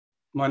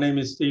My name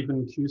is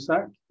Stephen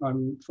Cusack.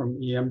 I'm from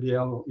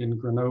EMBL in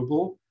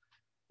Grenoble,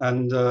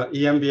 and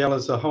EMBL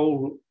as a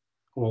whole,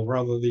 or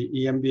rather the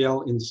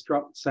EMBL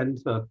Instruct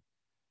Centre,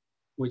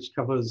 which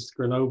covers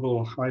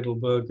Grenoble,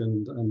 Heidelberg,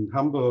 and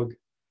Hamburg,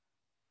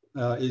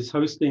 is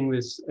hosting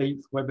this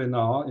 8th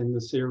webinar in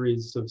the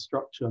series of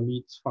Structure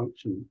Meets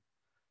Function.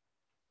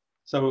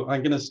 So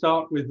I'm going to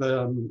start with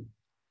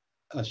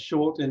a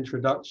short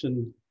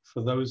introduction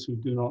for those who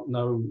do not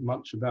know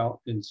much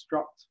about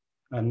Instruct,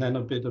 and then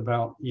a bit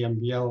about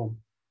EMBL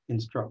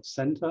Instruct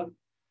Centre.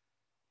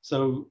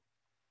 So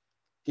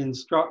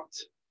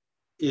Instruct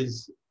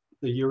is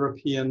the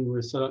European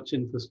research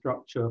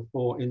infrastructure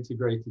for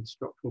integrated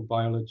structural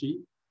biology.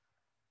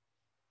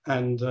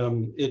 And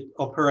it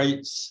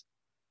operates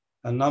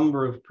a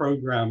number of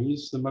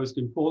programs, the most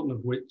important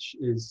of which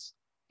is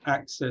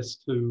access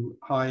to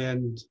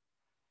high-end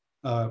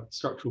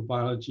structural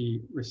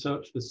biology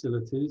research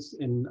facilities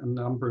in a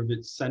number of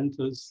its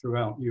centers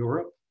throughout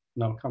Europe.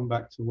 And I'll come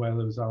back to where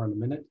those are in a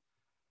minute.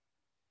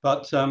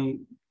 But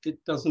it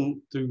doesn't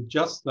do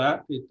just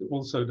that. It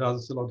also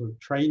does a lot of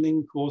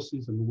training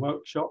courses and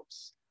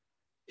workshops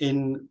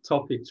in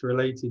topics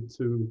related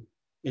to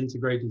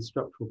integrated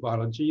structural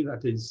biology,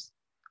 that is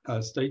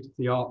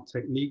state-of-the-art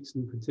techniques,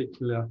 in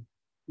particular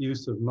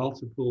use of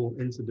multiple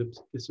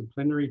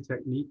interdisciplinary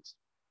techniques.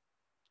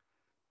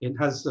 It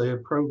has a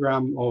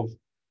program of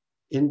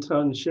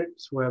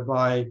internships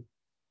whereby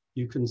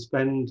you can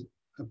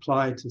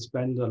apply to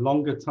spend a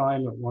longer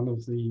time at one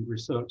of the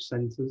research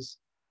centers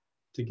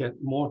to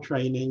get more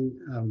training,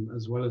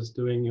 as well as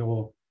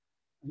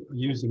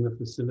using the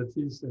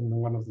facilities in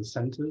one of the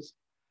centers.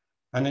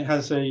 And it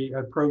has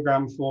a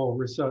program for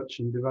research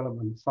and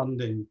development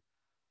funding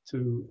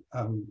to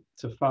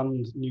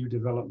fund new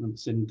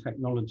developments in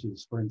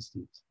technologies, for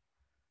instance.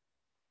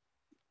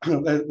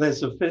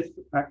 There's a fifth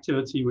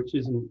activity which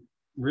isn't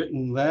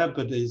written there,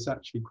 but is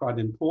actually quite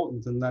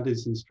important, and that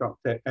is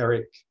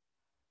Instruct-ERIC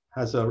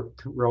has a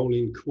role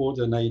in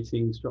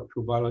coordinating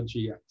structural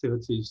biology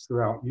activities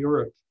throughout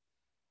Europe,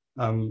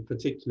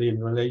 particularly in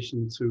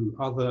relation to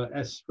other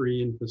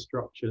S3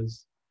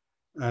 infrastructures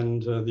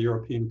and the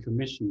European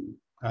Commission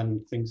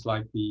and things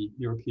like the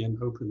European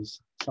Open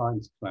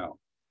Science Cloud.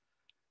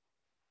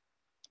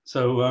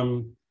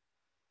 So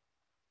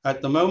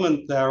at the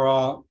moment, there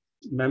are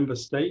member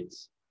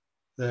states,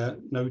 they're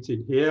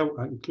noted here,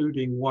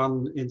 including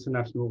one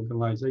international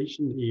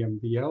organization,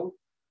 EMBL,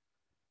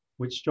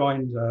 which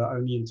joined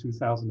only in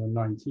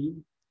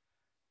 2019.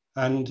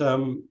 And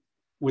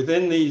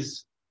within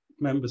these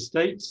member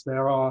states,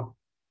 there are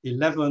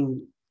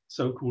 11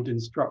 so-called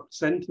Instruct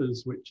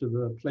centers, which are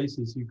the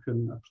places you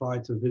can apply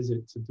to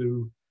visit to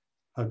do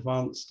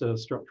advanced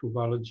structural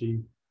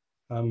biology,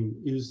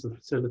 use the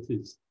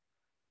facilities.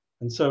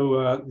 And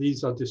so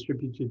these are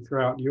distributed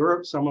throughout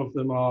Europe. Some of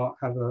them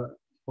have a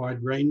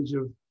wide range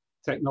of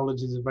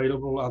technologies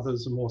available,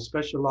 others are more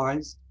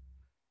specialized.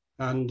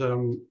 And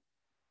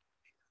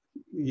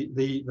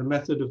the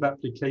method of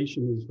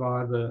application is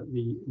via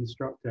the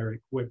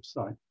Instruct-ERIC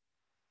website.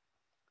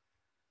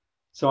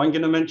 So I'm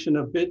going to mention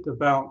a bit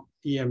about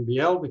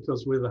EMBL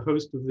because we're the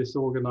host of this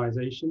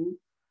organization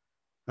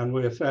and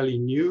we're fairly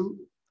new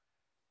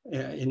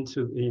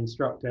into the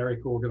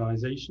Instruct-ERIC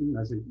organization,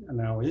 as it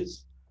now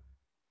is.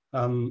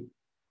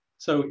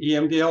 So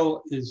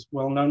EMBL is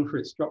well known for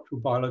its structural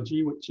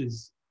biology, which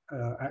is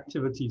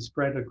activity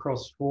spread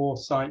across 4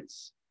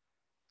 sites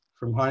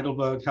from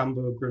Heidelberg,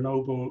 Hamburg,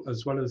 Grenoble,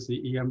 as well as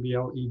the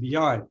EMBL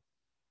EBI,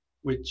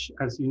 which,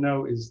 as you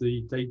know, is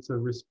the data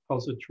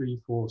repository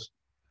for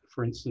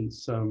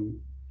instance,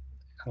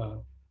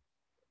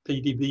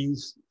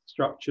 PDBs,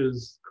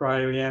 structures,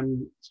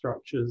 cryo-EM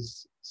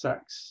structures,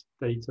 SACS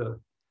data.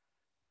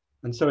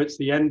 And so it's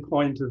the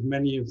endpoint of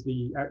many of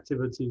the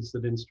activities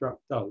that Instruct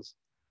does.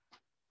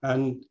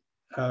 And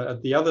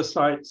at the other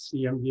sites,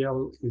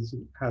 EMBL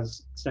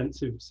has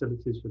extensive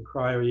facilities for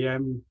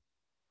cryo-EM,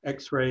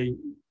 X-ray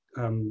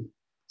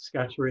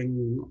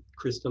scattering,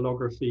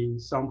 crystallography,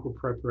 sample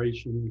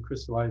preparation,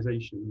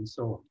 crystallization, and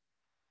so on.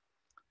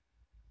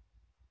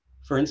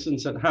 For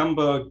instance, at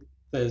Hamburg,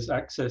 there's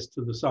access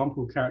to the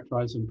sample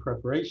characterization and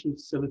preparation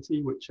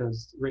facility, which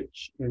is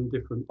rich in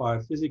different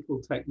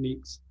biophysical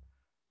techniques.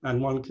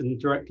 And one can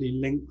directly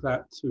link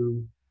that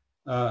to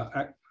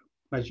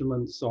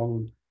measurements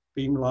on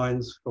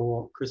beamlines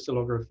for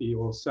crystallography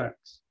or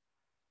SACS.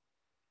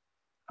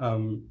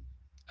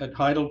 At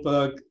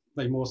Heidelberg,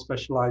 they more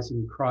specialize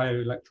in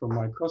cryo-electron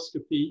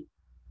microscopy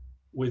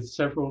with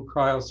several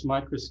cryos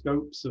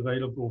microscopes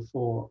available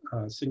for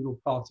single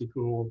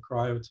particle or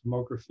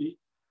cryotomography.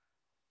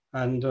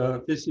 And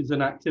this is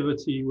an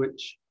activity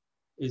which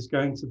is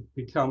going to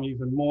become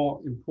even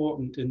more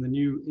important in the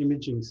new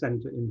imaging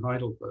center in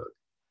Heidelberg,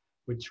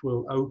 which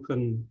will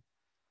open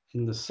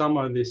in the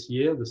summer this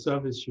year. The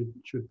service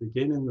should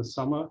begin in the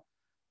summer.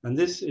 And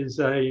this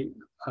is a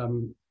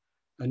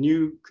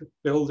new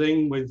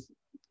building with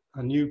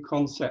a new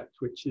concept,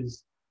 which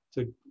is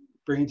to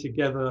bring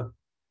together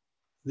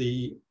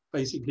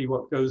basically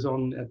what goes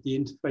on at the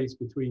interface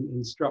between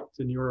Instruct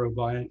and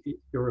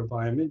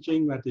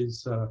Eurobiomaging, that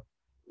is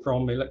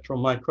from electron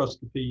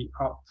microscopy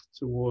up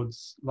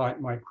towards light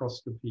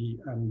microscopy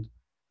and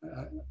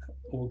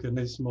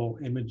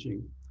organismal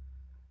imaging.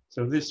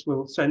 So this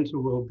center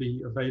will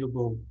be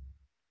available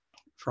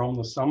from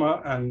the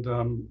summer, and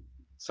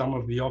some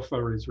of the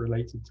offer is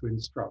related to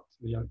Instruct,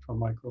 the electron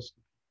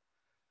microscopy.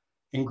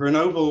 In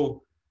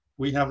Grenoble,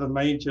 we have a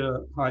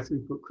major high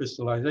throughput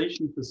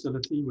crystallization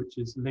facility, which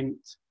is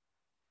linked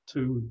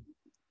to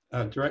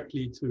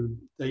directly to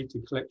data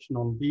collection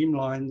on beam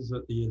lines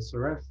at the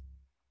ESRF.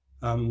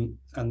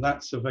 And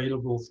that's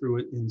available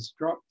through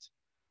Instruct.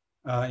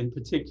 In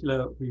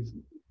particular, we've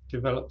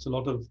developed a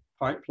lot of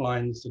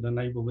pipelines that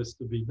enable this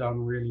to be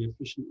done really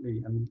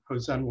efficiently, and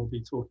Hosann will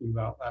be talking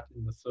about that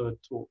in the third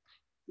talk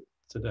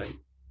today.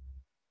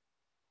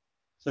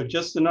 So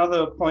just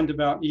another point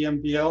about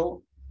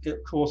EMBL,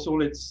 of course,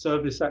 all its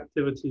service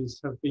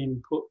activities have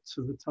been put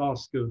to the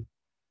task of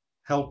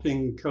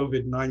helping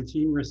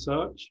COVID-19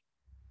 research,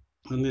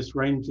 and this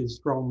ranges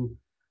from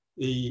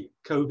the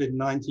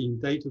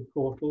COVID-19 data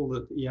portal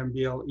that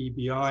EMBL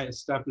EBI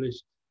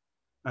established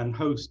and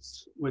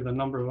hosts with a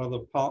number of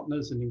other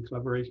partners and in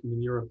collaboration with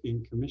the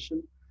European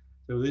Commission.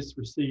 So this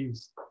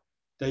receives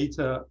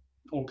data,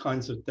 all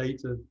kinds of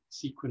data,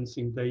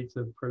 sequencing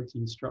data,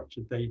 protein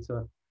structure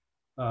data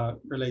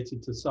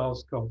related to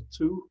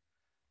SARS-CoV-2,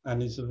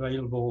 and is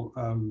available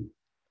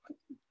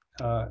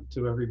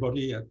to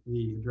everybody at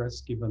the address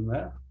given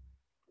there.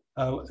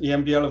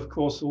 EMBL, of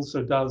course,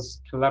 also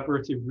does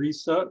collaborative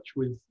research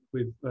with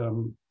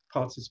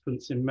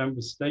participants in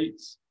member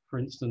states, for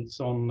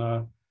instance,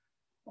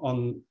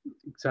 on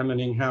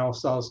examining how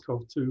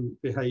SARS-CoV-2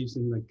 behaves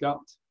in the gut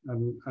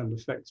and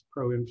affects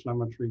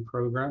pro-inflammatory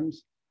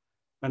programs.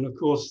 And of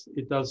course,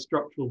 it does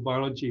structural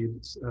biology.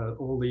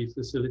 All the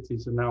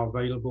facilities are now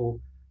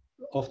available,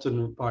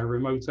 often by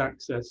remote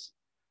access,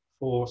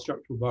 for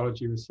structural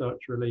biology research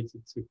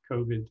related to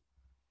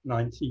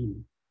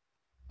COVID-19.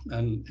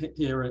 And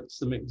here are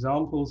some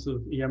examples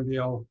of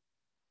EMBL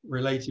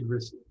related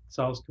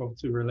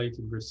SARS-CoV-2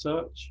 related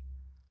research.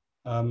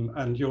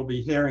 And you'll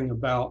be hearing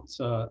about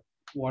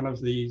one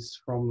of these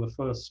from the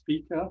first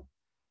speaker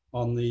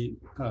on the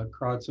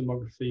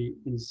cryotomography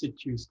in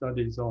situ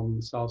studies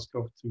on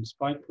SARS-CoV-2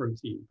 spike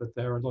protein, but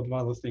there are a lot of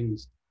other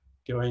things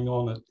going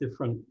on at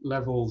different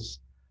levels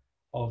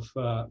of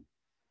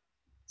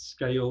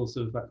scales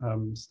of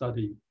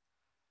study.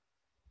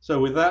 So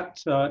with that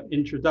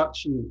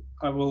introduction,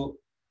 I will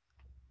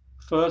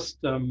first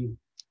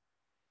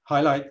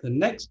highlight the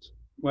next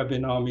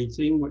webinar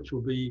meeting, which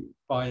will be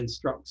by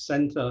Instruct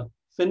Centre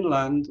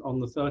Finland on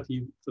the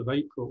 30th of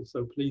April.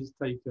 So please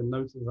take a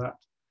note of that.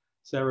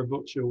 Sarah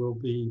Butcher will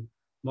be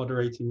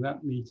moderating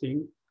that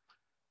meeting.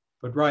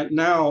 But right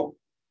now,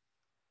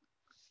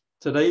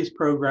 today's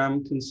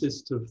program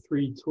consists of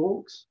 3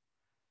 talks.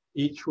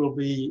 Each will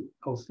be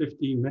of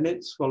 15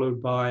 minutes,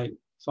 followed by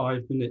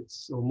 5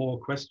 minutes or more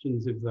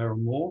questions if there are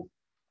more.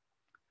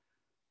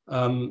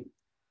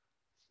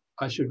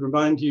 I should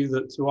remind you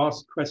that to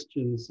ask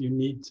questions, you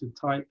need to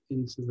type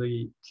into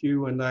the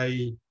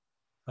Q&A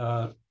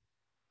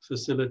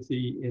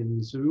facility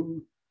in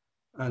Zoom,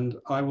 and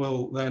I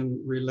will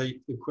then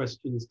relate the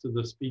questions to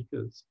the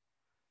speakers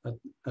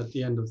at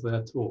the end of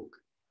their talk.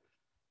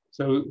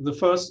 So the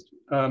first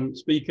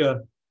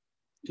speaker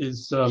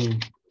is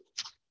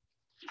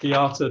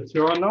Beata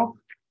Turonova,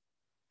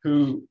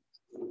 who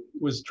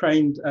was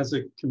trained as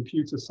a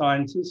computer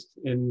scientist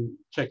in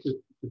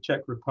the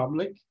Czech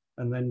Republic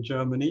and then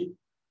Germany,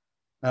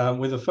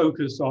 with a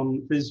focus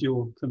on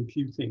visual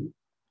computing.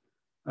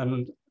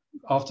 And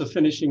after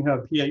finishing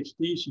her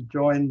PhD, she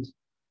joined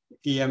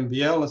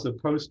EMBL as a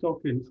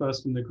postdoc,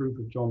 first in the group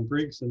of John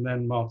Briggs and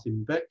then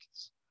Martin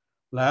Beck's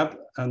lab.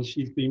 And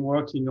she's been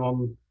working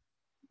on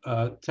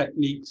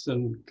techniques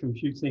and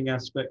computing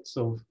aspects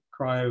of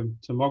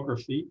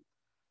cryotomography.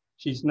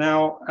 She's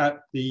now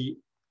at the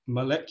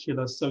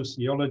Molecular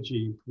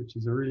Sociology, which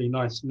is a really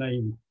nice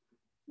name,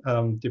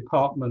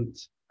 department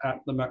at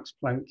the Max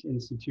Planck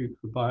Institute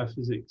for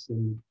Biophysics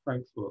in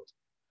Frankfurt.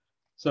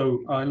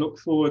 So I look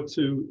forward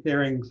to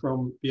hearing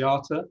from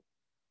Beata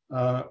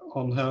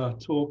on her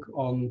talk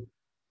on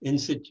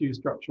in-situ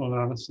structural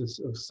analysis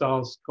of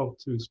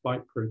SARS-CoV-2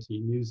 spike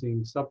protein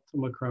using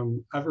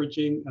subtomogram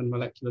averaging and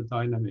molecular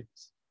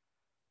dynamics.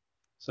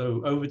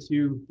 So over to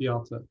you,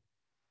 Beata.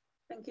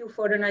 Thank you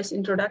for the nice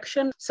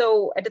introduction.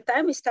 So at the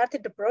time we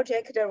started the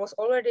project, there was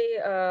already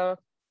a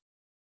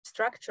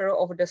structure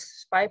of the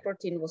spike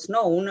protein was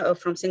known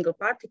from single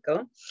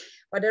particle,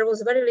 but there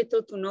was very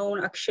little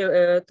known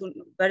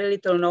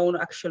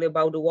actually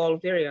about the wall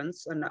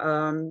variants. And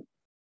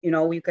you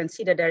know, you can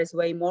see that there is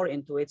way more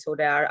into it. So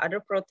there are other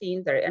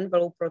proteins, there are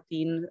envelope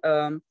protein,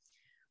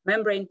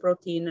 membrane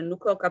protein, and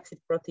nucleocapsid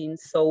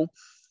proteins. So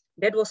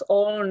that was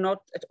all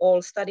not at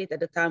all studied at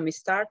the time we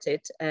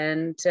started.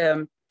 And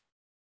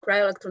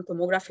cryo-electron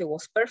tomography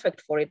was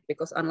perfect for it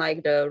because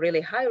unlike the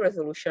really high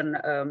resolution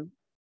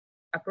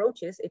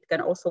approaches, it can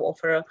also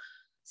offer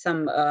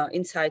some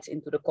insights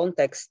into the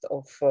context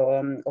of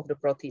the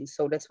protein.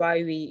 So that's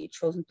why we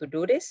chosen to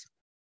do this.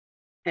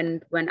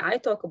 And when I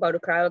talk about the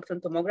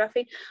cryo-electron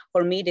tomography,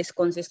 for me, this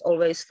consists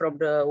always from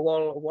the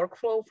whole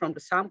workflow, from the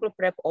sample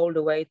prep all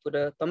the way to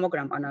the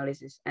tomogram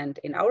analysis. And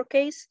in our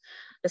case,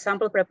 the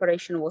sample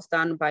preparation was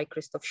done by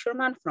Christoph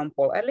Schürmann from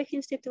Paul-Ehrlich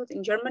Institute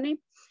in Germany.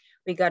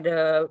 We got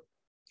a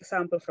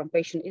sample from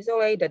patient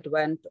isolate that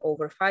went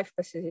over 5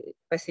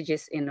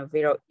 passages in a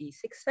Vero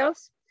E6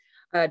 cells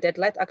that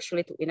led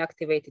actually to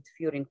inactivated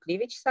furin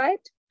cleavage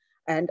site.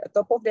 And on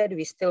top of that,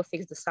 we still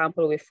fixed the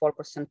sample with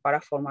 4%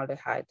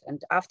 paraformaldehyde.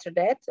 And after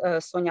that,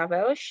 Sonja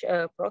Welsh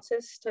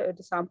processed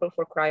the sample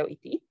for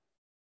cryo-ET.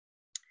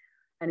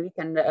 And we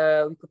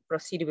could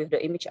proceed with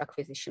the image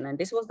acquisition. And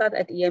this was done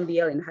at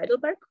EMBL in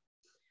Heidelberg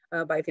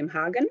by Wim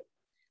Hagen.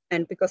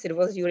 And because it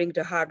was during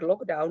the hard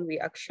lockdown, we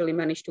actually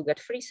managed to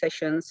get 3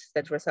 sessions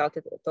that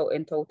resulted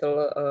in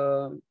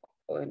total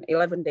in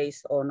 11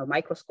 days on a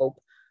microscope,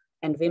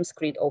 and Wim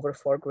screened over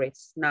 4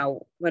 grids.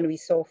 Now, when we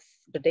saw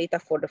the data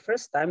for the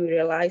first time, we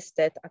realized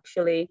that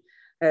actually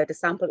the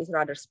sample is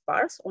rather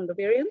sparse on the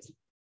variant.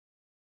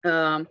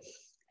 And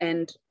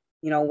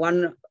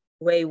one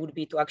way would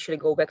be to actually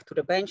go back to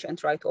the bench and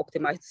try to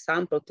optimize the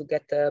sample to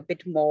get a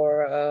bit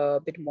more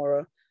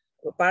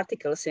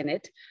particles in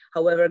it.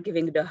 However,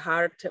 given the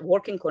hard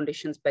working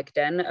conditions back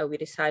then, we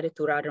decided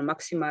to rather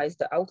maximize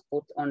the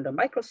output on the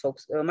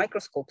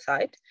microscope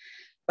side.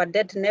 But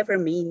that never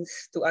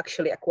means to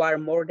actually acquire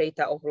more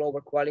data of lower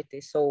quality.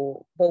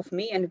 So both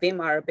me and Wim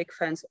are big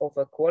fans of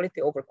a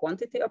quality over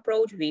quantity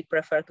approach. We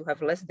prefer to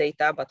have less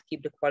data, but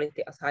keep the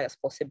quality as high as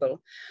possible.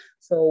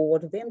 So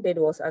what Wim did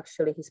was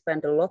actually he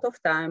spent a lot of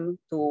time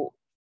to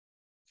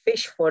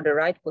fish for the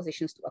right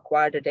positions to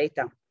acquire the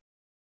data.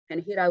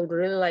 And here I would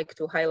really like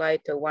to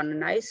highlight one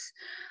nice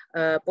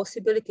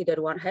possibility that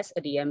one has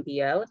at the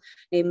EMBL,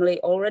 namely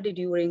already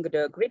during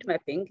the grid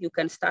mapping, you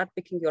can start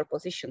picking your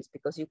positions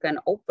because you can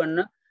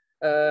open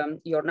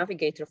your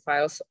navigator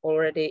files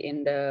already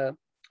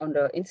on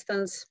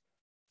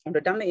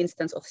the dummy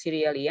instance of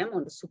Serial EM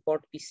on the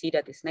support PC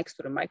that is next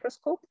to the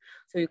microscope.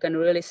 So you can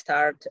really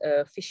start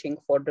fishing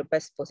for the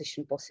best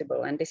position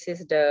possible. And this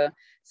is the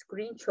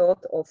screenshot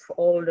of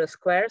all the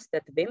squares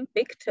that Wim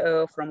picked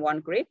from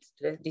one grid.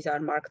 These are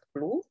marked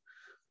blue.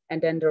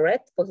 And then the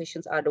red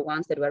positions are the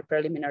ones that were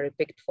preliminarily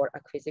picked for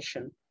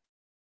acquisition.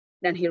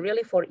 Then he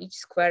really, for each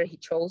square he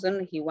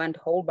chosen, he went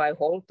hole by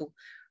hole to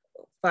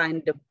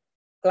find the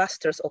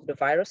clusters of the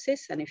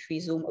viruses. And if we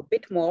zoom a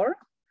bit more,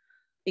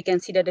 we can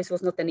see that this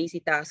was not an easy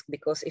task,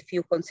 because if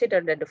you consider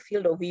that the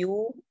field of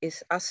view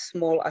is as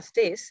small as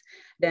this,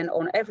 then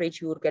on average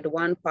you would get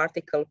 1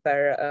 particle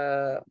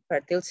per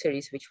tilt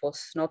series, which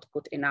was not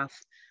good enough.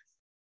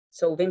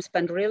 So Wim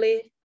spent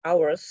really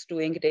hours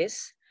doing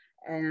this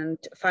and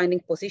finding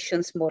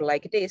positions more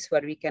like this,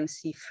 where we can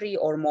see 3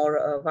 or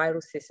more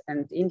viruses.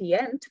 And in the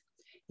end,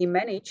 he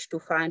managed to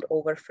find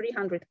over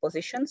 300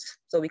 positions.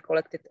 So we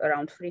collected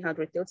around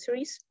 300 tilt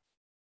series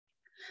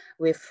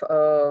with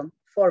 4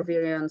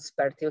 variants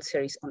per tilt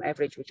series on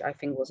average, which I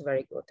think was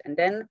very good. And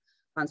then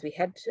once we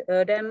had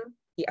them,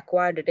 he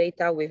acquired the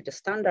data with the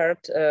standard,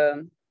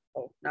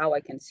 now I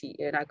can see,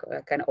 and I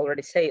can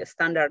already say a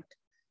standard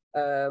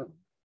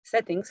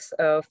settings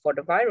for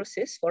the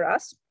viruses for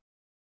us.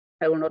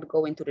 I will not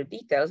go into the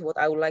details. What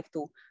I would like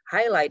to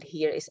highlight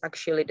here is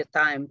actually the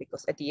time,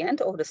 because at the end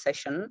of the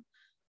session,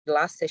 the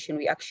last session,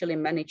 we actually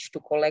managed to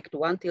collect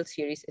 1 tilt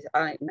series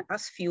in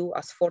as few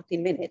as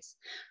 14 minutes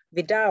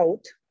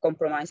without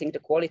compromising the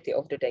quality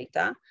of the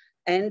data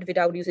and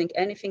without using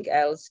anything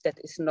else that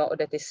is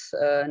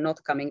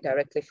not coming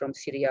directly from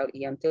serial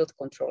EM tilt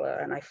controller.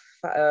 And I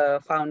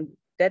found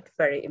that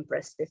very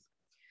impressive.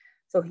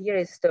 So here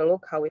is the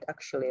look how it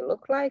actually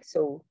looked like.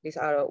 So these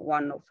are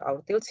one of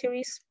our tilt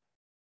series.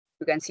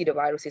 You can see the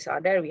viruses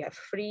are there. We have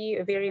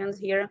 3 variants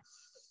here.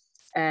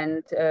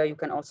 And you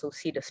can also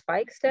see the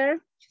spikes there,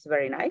 which is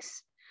very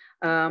nice.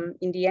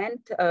 In the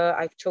end,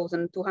 I've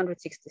chosen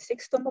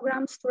 266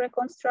 tomograms to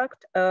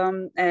reconstruct,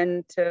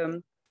 and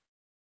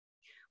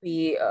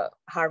we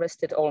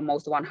harvested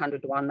almost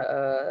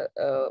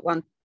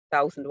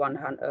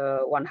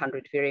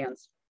 1,100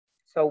 variants.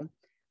 So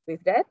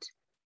with that,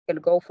 you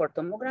can go for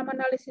tomogram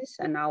analysis,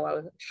 and now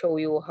I'll show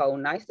you how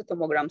nice the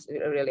tomograms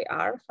really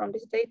are from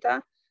this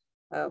data.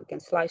 We can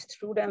slice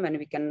through them, and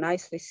we can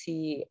nicely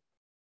see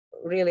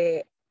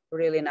really,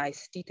 really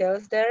nice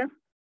details there.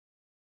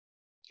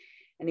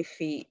 And if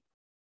we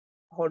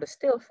hold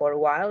still for a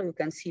while, you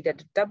can see that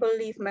the double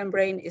leaf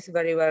membrane is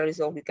very well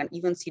resolved. You can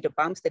even see the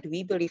bumps that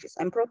we believe is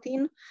M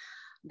protein,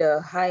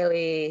 the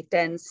highly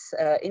dense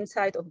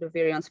inside of the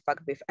variants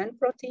packed with N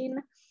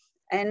protein.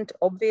 And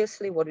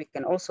obviously what we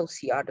can also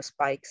see are the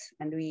spikes.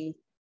 And we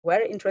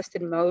were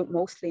interested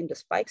mostly in the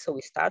spikes. So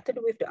we started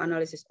with the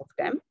analysis of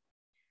them.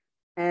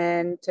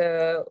 And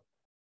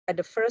at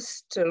the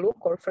first look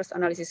or first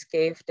analysis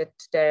gave that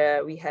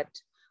we had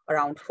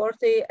around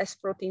 40 S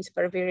proteins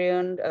per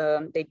variant.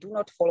 They do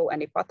not follow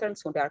any pattern,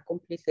 so they are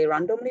completely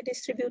randomly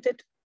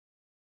distributed.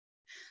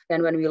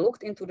 Then when we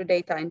looked into the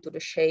data, into the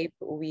shape,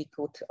 we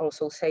could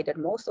also say that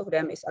most of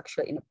them is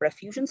actually in a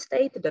prefusion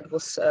state. That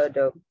was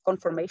the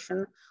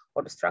conformation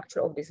or the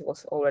structure of this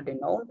was already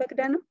known back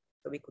then.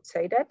 So we could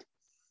say that.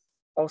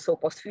 Also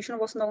post-fusion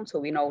was known, so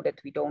we know that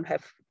we don't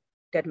have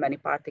that many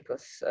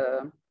particles,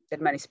 that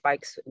many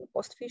spikes in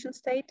post-fusion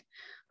state.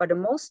 But the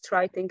most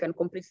striking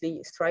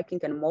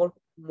and more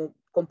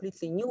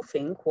completely new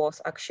thing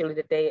was actually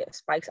that the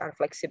spikes are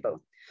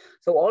flexible.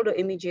 So all the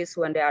images,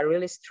 when they are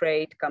really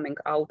straight coming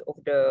out of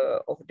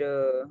the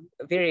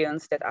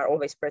virions that are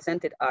always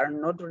presented, are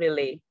not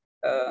really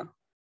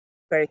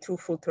very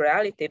truthful to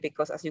reality,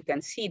 because as you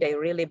can see, they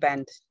really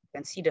bend. You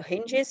can see the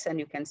hinges, and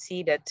you can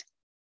see that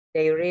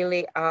they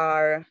really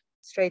are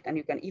straight, and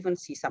you can even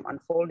see some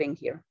unfolding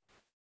here.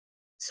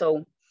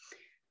 So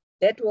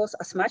that was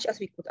as much as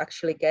we could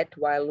actually get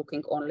while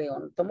looking only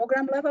on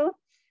tomogram level.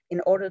 In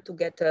order to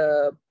get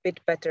a bit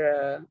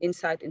better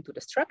insight into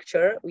the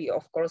structure, we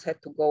of course had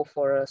to go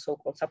for a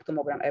so-called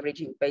subtomogram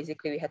averaging.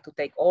 Basically, we had to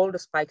take all the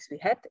spikes we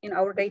had in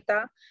our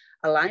data,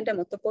 align them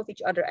on top of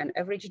each other and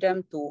average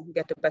them to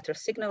get a better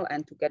signal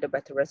and to get a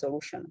better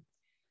resolution.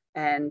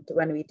 And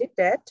when we did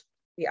that,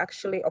 we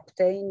actually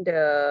obtained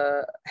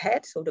the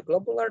head, so the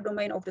globular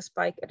domain of the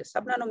spike at a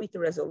sub-nanometer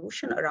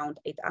resolution around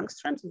 8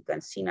 angstroms. You can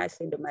see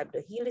nicely in the map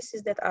the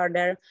helices that are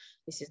there.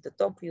 This is the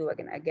top view.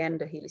 Again,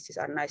 the helices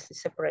are nicely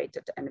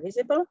separated and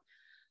visible.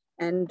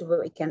 And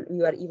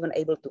we are even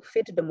able to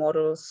fit the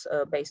models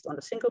based on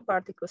the single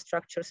particle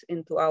structures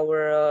into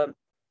our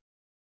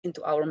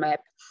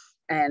map.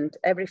 And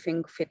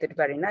everything fitted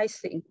very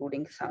nicely,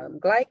 including some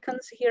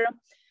glycans here.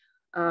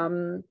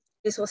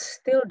 This was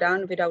still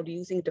done without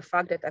using the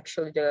fact that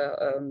actually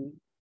the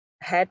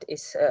head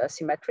is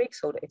symmetric,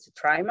 so it's a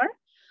trimer.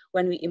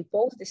 When we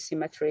impose this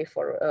symmetry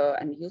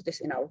and use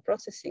this in our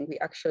processing, we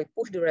actually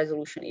push the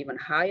resolution even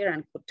higher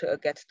and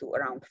could get to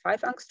around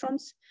 5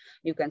 angstroms.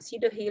 You can see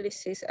the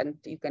helices, and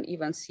you can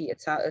even see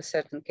at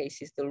certain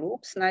cases the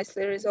loops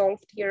nicely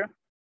resolved here.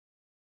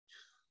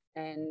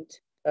 And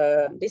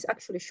this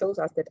actually shows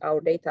us that our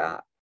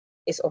data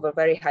is of a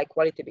very high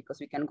quality, because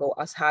we can go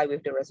as high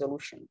with the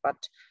resolution. But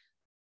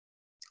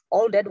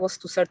all that was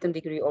to a certain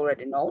degree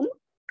already known,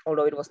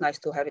 although it was nice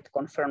to have it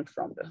confirmed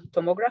from the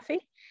tomography.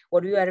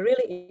 What we were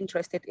really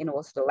interested in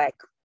was the lag,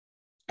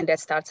 and that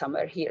starts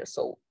somewhere here.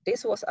 So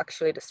this was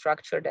actually the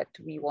structure that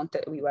we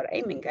were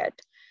aiming at.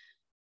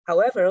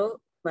 However,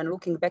 when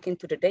looking back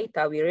into the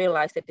data, we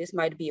realized that this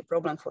might be a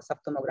problem for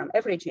subtomogram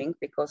averaging,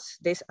 because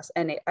this, as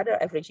any other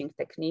averaging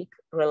technique,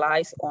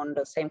 relies on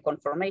the same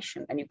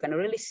conformation. And you can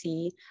really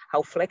see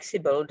how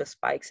flexible the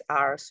spikes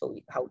are, so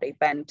how they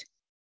bend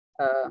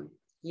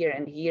here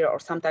and here, or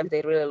sometimes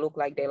they really look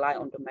like they lie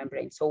on the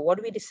membrane. So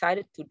what we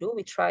decided to do,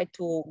 we tried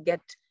to get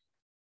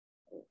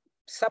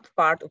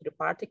subpart of the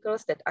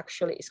particles that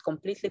actually is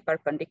completely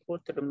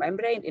perpendicular to the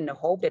membrane, in the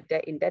hope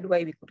that in that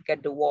way we could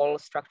get the wall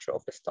structure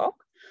of the stalk.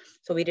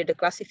 So we did a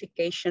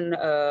classification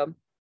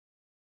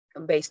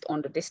based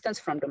on the distance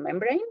from the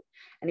membrane.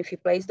 And if you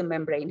place the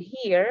membrane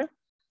here,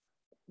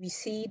 we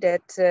see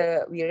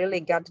that we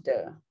really got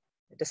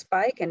the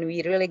spike, and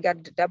we really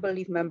got the double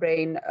leaf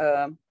membrane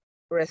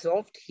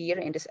resolved here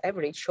in this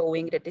average,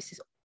 showing that this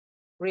is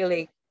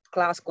really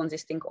class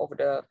consisting of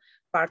the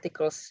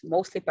particles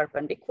mostly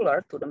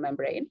perpendicular to the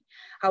membrane.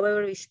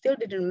 However, we still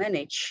didn't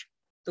manage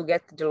to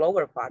get the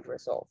lower part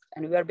resolved,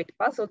 and we were a bit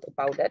puzzled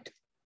about that.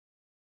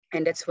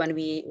 And that's when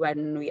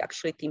we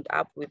actually teamed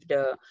up with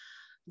the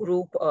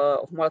group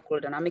of molecular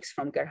dynamics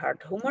from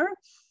Gerhard Hummer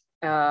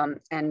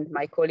and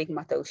my colleague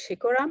Mateusz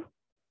Sikora,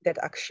 that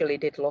actually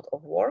did a lot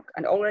of work.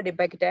 And already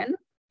back then,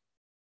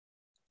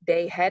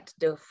 they had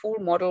the full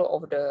model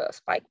of the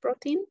spike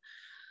protein,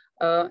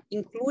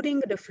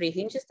 including the 3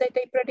 hinges that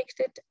they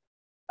predicted.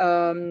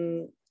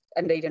 And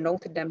they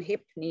denoted them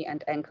hip, knee,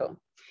 and ankle.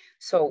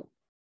 So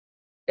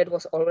that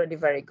was already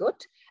very good.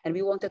 And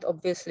we wanted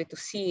obviously to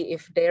see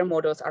if their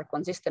models are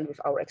consistent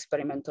with our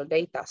experimental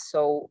data.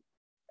 So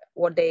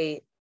what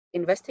they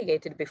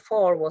investigated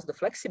before was the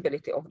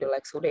flexibility of the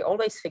leg. So they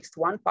always fixed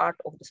one part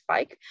of the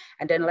spike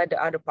and then let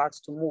the other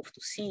parts to move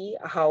to see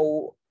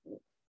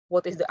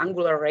what is the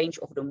angular range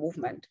of the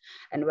movement.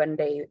 And when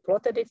they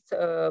plotted it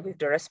with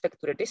the respect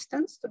to the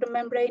distance to the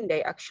membrane,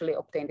 they actually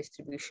obtained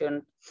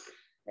distribution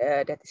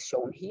that is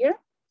shown here.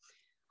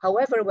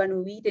 However,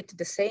 when we did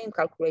the same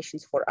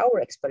calculations for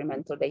our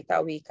experimental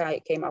data, we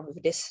came up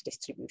with this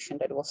distribution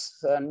that was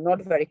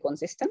not very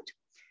consistent.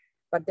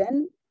 But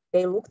then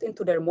they looked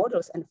into their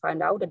models and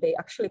found out that they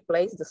actually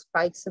placed the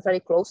spikes very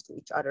close to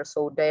each other.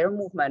 So their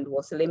movement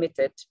was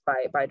limited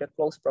by the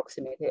close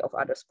proximity of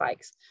other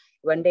spikes.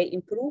 When they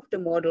improved the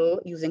model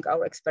using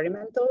our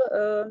experimental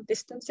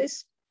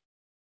distances,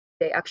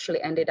 they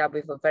actually ended up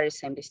with a very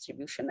same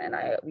distribution. And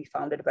we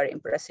found it very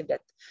impressive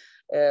that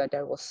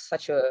there was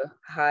such a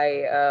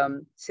high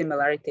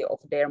similarity of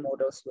their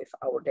models with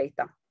our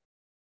data.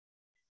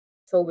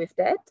 So with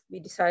that, we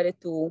decided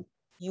to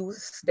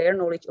use their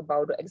knowledge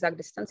about the exact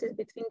distances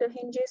between the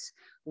hinges.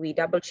 We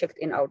double checked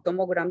in our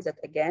tomograms that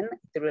again,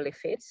 it really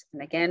fits.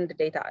 And again, the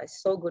data is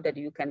so good that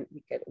we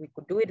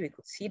could do it. We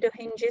could see the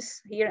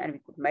hinges here and we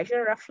could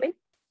measure roughly.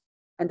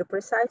 And the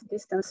precise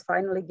distance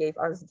finally gave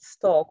us the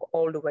stalk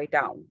all the way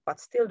down. But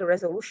still the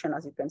resolution,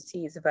 as you can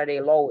see, is very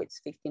low. It's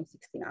 15,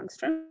 16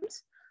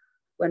 angstroms,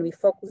 when we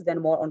focus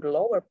then more on the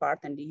lower part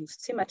and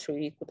used symmetry,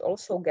 we could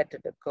also get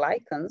the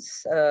glycans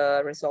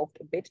resolved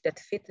a bit that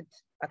fitted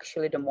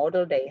actually the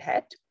model they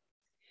had.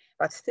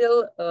 But still,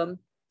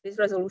 this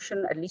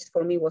resolution, at least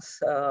for me, was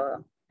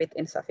a bit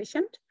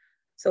insufficient.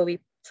 So we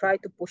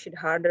tried to push it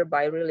harder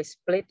by really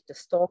split the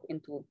stalk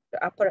into the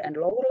upper and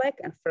lower leg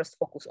and first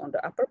focus on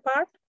the upper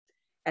part.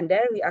 And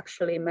there we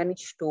actually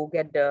managed to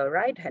get the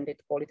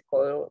right-handed polyd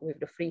coil with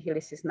the free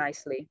helices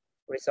nicely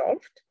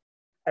resolved,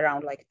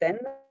 around like 10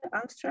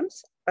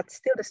 angstroms, but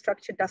still the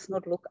structure does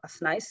not look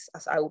as nice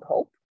as I would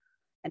hope.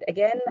 And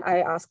again,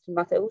 I asked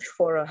Mateusz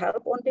for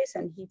help on this,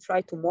 and he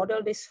tried to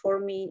model this for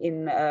me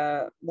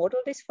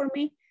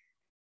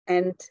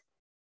And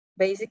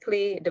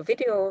basically the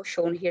video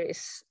shown here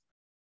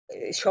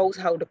shows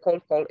how the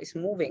cold coil is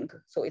moving.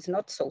 So it's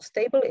not so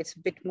stable, it's a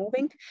bit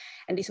moving.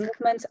 And these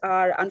movements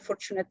are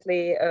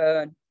unfortunately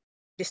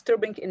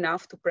disturbing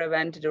enough to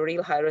prevent the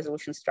real high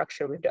resolution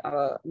structure with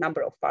the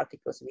number of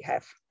particles we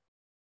have.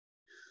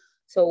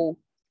 So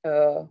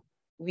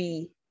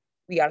we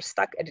are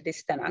stuck at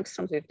this 10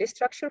 angstroms with this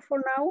structure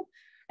for now.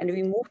 And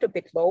we moved a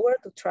bit lower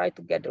to try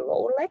to get the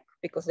lower leg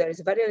because there is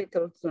very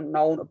little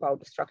known about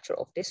the structure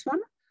of this one.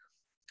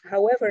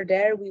 However,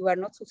 there we were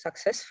not so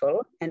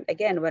successful. And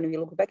again, when we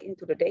look back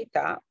into the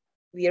data,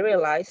 we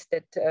realized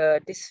that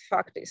this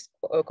fact is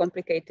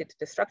complicated.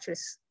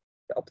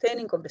 The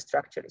obtaining of the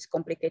structure is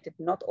complicated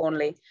not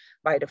only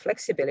by the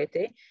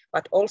flexibility,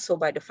 but also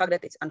by the fact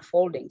that it's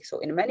unfolding. So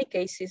in many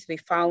cases, we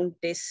found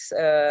this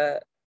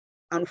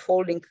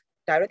unfolding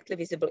directly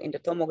visible in the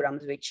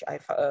tomograms, which I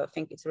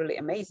think is really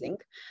amazing,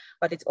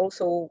 but it's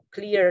also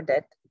clear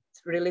that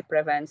it really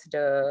prevents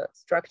the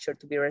structure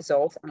to be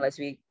resolved unless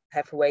we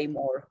have way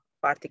more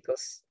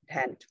particles at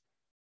hand.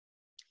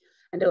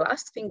 And the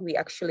last thing we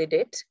actually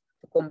did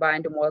to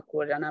combine the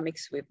molecular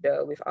dynamics with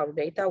our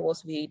data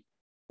was we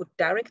could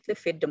directly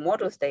fit the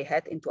models they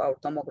had into our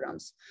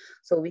tomograms.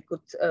 So we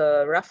could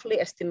roughly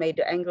estimate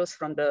the angles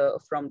from the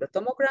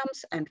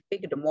tomograms and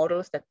pick the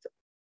models that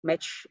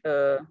match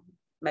the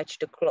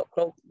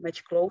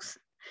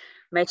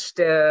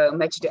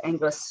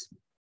angles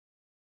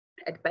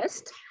at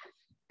best.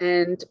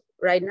 And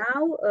right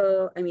now,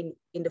 I mean,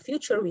 in the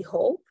future, we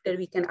hope that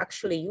we can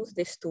actually use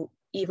this to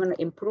even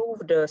improve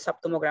the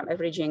subtomogram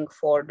averaging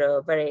for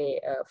the very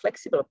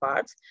flexible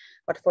parts.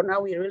 But for now,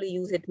 we really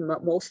use it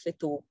mostly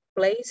to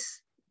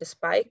place the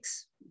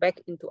spikes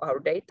back into our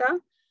data.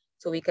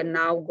 So we can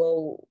now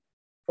go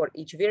for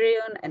each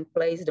virion and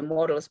place the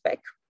models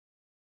back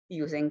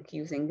using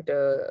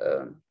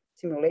the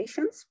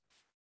simulations.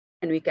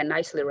 And we can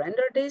nicely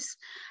render this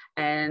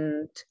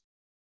and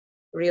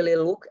really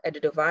look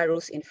at the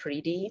virus in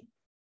 3D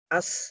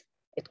as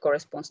it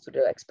corresponds to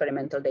the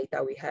experimental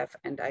data we have.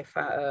 And I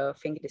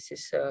think this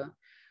is a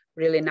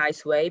really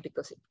nice way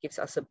because it gives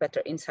us a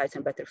better insights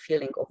and better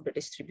feeling of the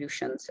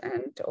distributions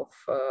and of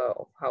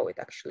how it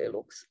actually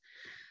looks.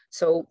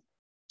 So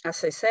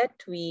as I said,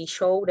 we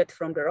show that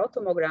from the raw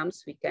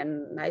tomograms, we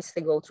can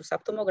nicely go through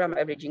subtomogram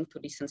averaging to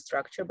decent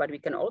structure, but we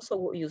can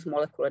also use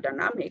molecular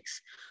dynamics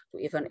to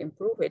even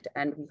improve it.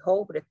 And we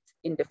hope that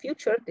in the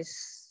future,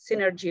 this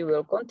synergy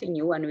will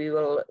continue and we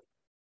will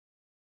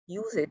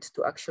use it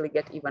to actually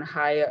get even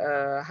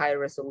higher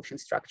resolution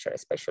structure,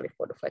 especially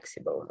for the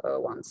flexible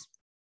ones.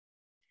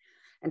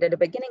 And at the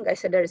beginning, I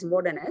said there is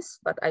more than S,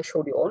 but I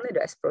showed you only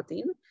the S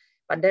protein.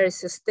 But there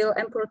is still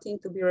M protein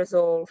to be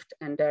resolved,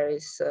 and there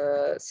is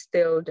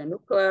still the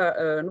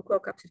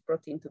nucleocapsid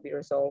protein to be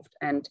resolved.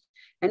 And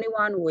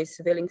anyone who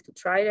is willing to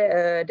try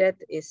that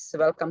is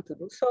welcome to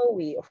do so.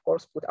 We, of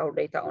course, put our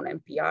data on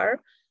MPR.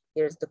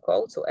 Here's the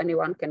code, so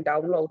anyone can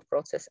download,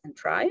 process, and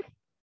try.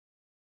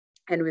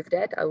 And with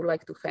that, I would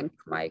like to thank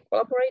my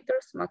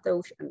collaborators,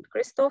 Mateusz and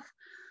Christoph,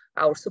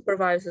 our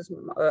supervisors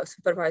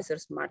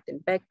Martin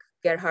Beck,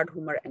 Gerhard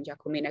Hummer, and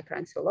Jacomine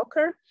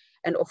Kreinzel-Locker,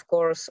 and of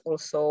course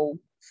also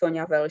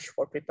Sonja Welsch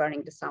for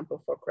preparing the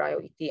sample for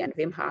cryo-ET, and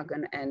Wim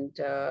Hagen and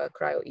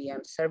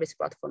cryo-EM service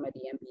platform at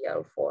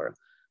EMBL for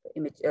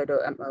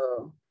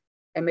the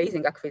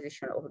amazing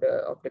acquisition of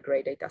the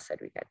great data set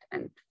we had.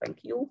 And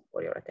thank you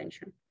for your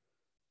attention.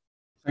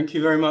 Thank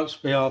you very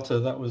much, Beata.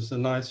 That was a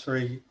nice,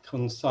 very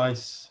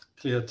concise,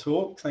 clear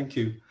talk. Thank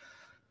you.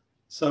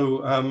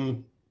 So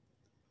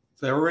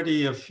there are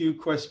already a few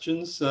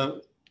questions.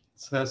 So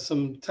there's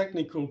some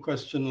technical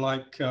question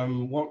like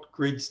what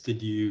grids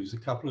did you use? A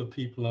couple of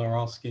people are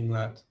asking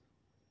that.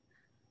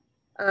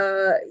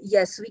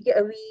 Yes, we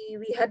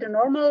had the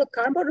normal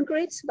carbon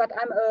grids, but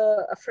I'm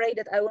afraid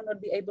that I will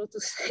not be able to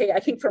say, I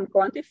think from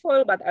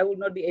Quantifoil, but I will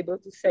not be able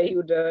to say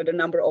you the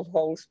number of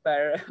holes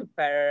per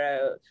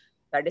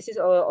this is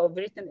all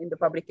written in the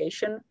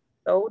publication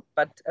though,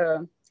 but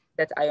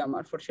that I am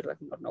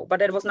unfortunately not know. But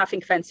there was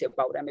nothing fancy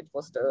about them. It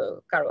was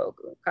the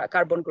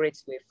carbon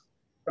grids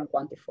from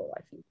Quantifoil,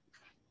 I think.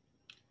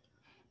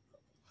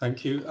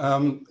 Thank you.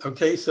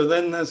 Okay, so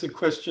then there's a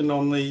question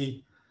on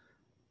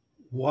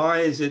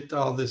why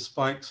are the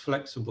spikes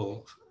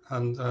flexible?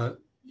 And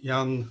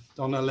Jan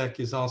Donalek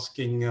is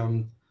asking,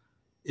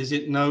 is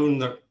it known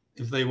that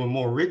if they were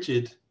more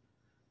rigid,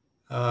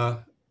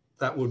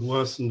 that would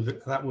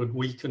that would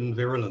weaken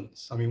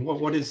virulence. I mean,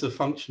 what is the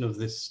function of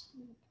this?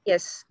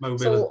 Yes.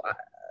 Mobility?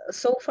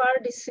 So far,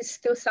 this is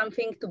still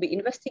something to be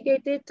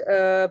investigated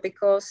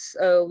because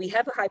we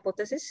have a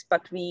hypothesis,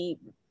 but we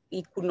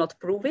could not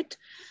prove it.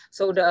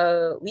 So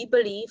we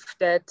believe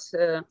that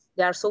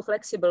they are so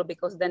flexible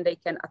because then they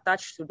can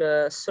attach to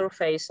the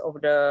surface of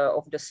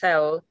the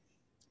cell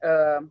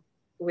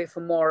with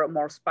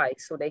more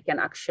spikes. So they can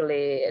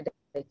actually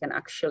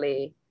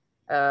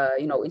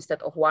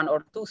instead of 1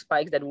 or 2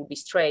 spikes that would be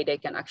straight, they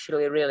can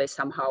actually really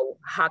somehow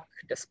hack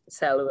the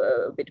cell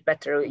a bit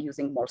better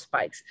using more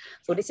spikes.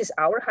 So this is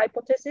our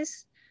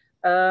hypothesis.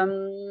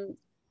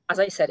 As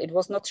I said, it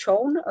was not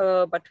shown,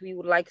 but we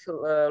would like to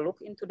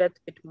look into that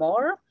a bit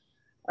more.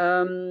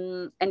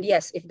 And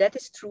yes, if that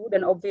is true,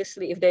 then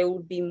obviously if they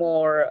would be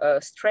more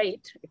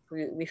straight, if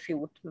we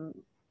would,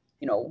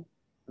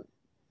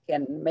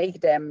 can make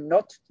them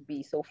not to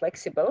be so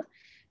flexible,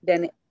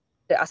 then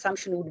the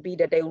assumption would be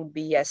that they would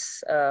be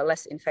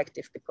less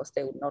infective because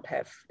they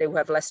would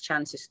have less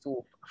chances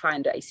to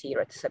find the ACE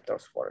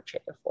receptors for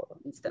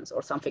instance,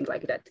 or something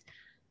like that.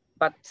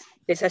 But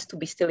this has to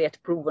be still yet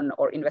proven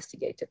or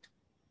investigated.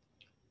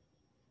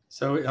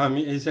 So, I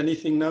mean, is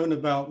anything known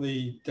about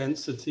the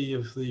density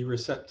of the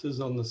receptors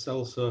on the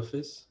cell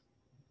surface?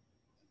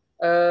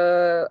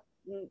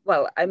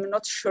 Well, I'm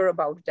not sure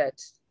about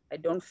that. I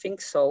don't think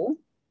so.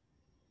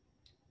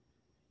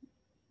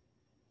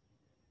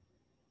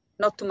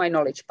 Not to my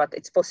knowledge, but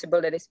it's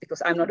possible that it's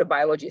because I'm not a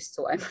biologist,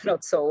 so I'm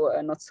not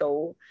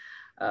so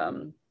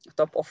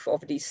top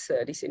of this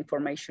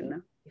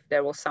information. If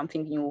there was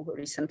something new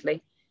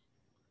recently.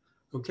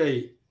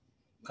 Okay.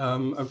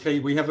 Okay,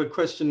 we have a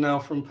question now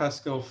from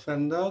Pascal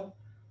Fender.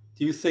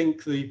 Do you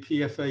think the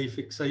PFA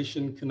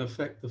fixation can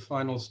affect the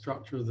final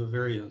structure of the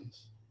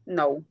virions?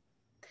 No.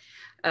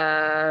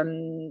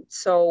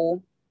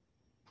 So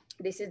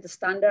this is the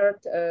standard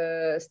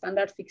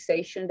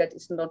fixation that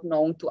is not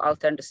known to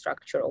alter the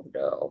structure of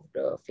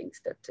the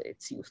things that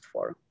it's used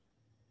for.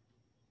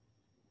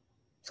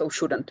 So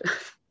shouldn't.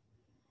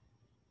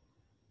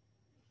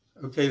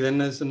 Okay, then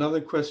there's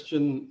another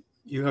question.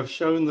 You have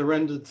shown the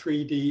rendered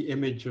 3D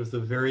image of the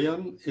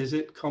virion. Is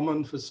it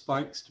common for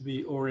spikes to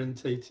be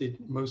orientated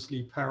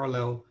mostly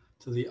parallel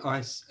to the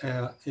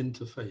ice-air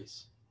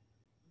interface?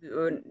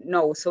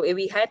 No, so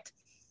we had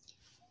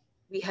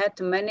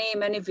many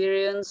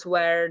virions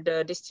where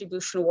the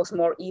distribution was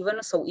more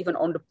even. So even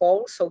on the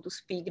pole, so to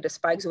speak, the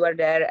spikes were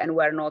there and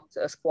were not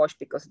squashed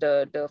because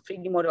the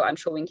 3D model I'm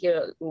showing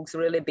here looks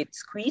really a bit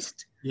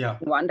squeezed in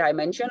one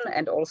dimension.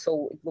 And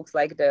also it looks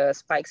like the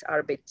spikes are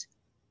a bit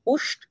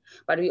pushed,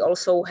 but we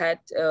also had,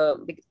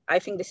 I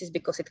think this is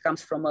because it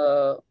comes from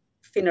a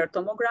thinner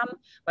tomogram,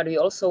 but we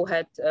also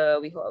had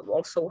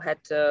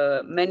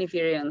many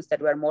virions that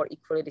were more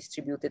equally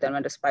distributed and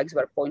when the spikes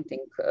were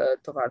pointing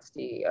towards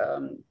the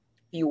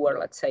viewer,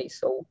 let's say.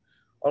 So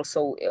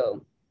also,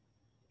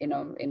 in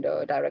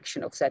the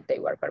direction of Z, they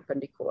were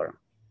perpendicular.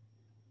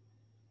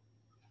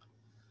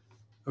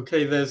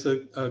 Okay, there's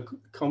a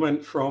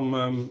comment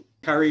from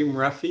Karim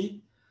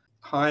Rafi.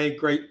 Hi,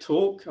 great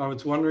talk. I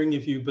was wondering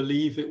if you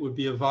believe it would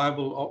be a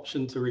viable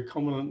option to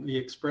recombinantly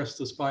express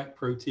the spike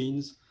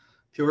proteins,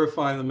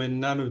 purify them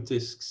in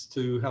nanodiscs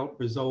to help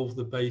resolve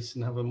the base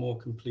and have a more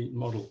complete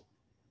model.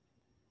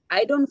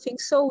 I don't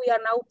think so. We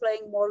are now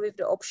playing more with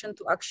the option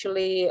to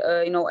actually,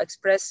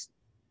 express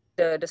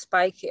the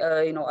spike,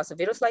 as a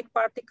virus-like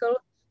particle,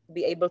 to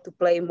be able to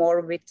play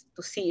more with,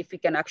 to see if we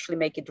can actually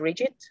make it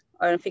rigid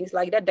and things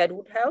like that. That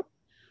would help.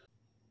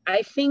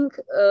 I think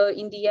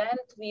in the end,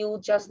 we will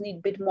just need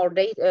a bit more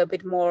data, a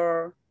bit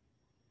more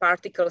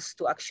particles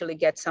to actually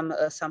get some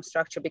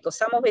structure, because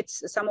some of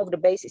the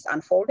base is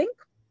unfolding.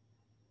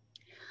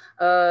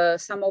 But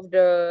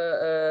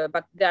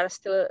there are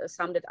still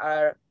some that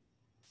are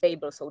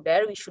stable. So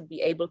there we should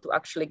be able to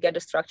actually get a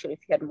structure if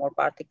we had more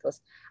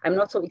particles. I'm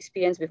not so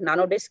experienced with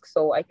nanodiscs,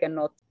 so I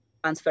cannot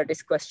answer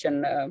this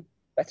question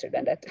better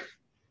than that.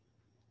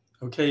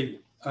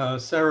 Okay.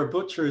 Sarah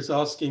Butcher is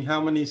asking how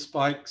many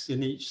spikes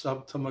in each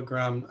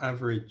subtomogram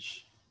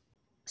average?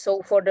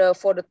 So for the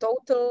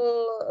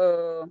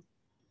total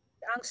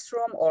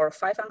angstrom or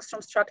 5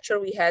 angstrom structure,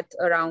 we had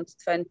around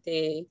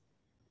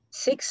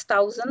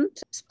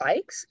 26,000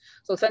 spikes.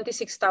 So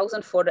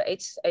 26,000 for the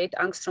 8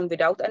 angstrom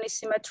without any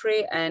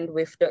symmetry, and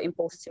with the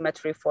imposed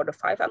symmetry for the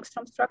 5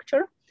 angstrom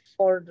structure.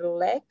 For the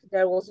leg,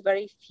 there was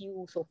very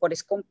few. So for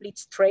this complete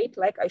straight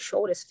leg I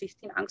showed as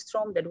 15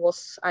 angstrom, that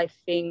was, I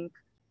think,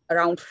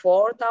 around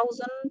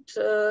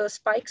 4,000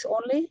 spikes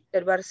only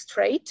that were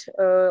straight,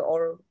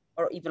 or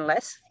even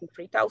less,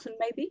 3,000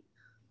 maybe.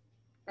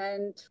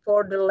 And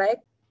for the leg,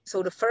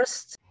 so the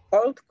first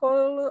coiled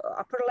coil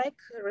upper leg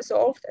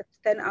resolved at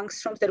 10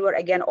 angstroms, that were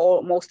again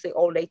mostly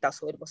all data.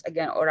 So it was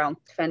again around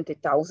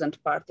 20,000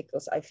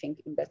 particles, I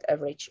think, in that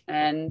average,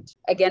 and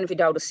again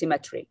without a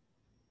symmetry.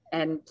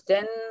 And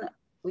then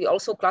we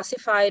also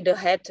classify the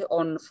head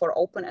for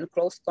open and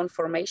closed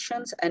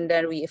conformations. And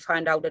then we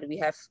find out that we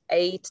have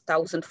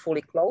 8,000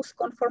 fully closed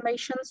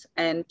conformations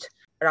and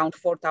around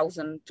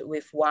 4,000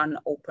 with one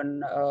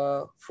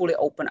fully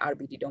open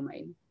RBD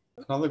domain.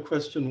 Another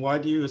question, why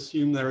do you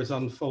assume there is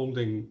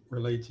unfolding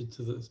related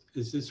to this?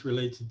 Is this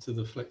related to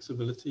the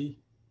flexibility?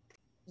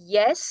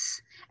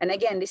 Yes, and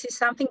again, this is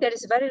something that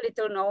is very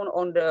little known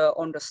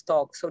on the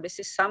stock. So this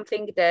is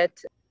something that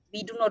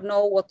we do not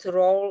know what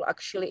role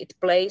actually it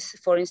plays,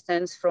 for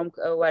instance, from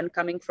when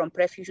coming from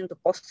prefusion to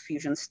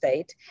post-fusion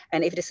state,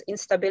 and if this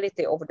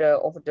instability of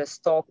the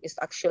stock is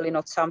actually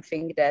not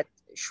something that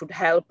should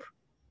help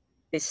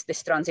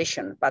this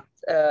transition. But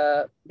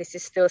this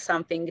is still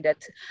something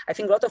that I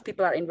think a lot of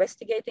people are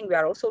investigating. We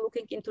are also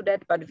looking into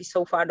that, but we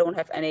so far don't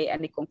have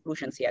any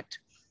conclusions yet.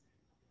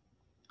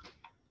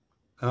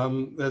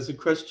 There's a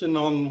question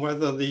on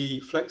whether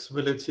the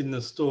flexibility in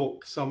the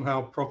stalk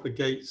somehow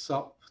propagates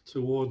up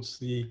towards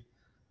the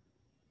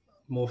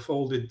more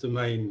folded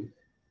domain,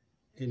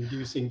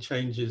 inducing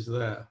changes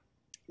there.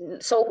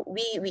 So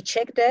we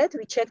checked that.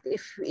 We checked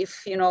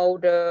if you know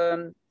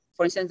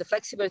for instance, the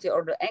flexibility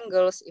or the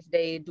angles, if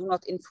they do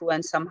not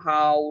influence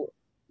somehow,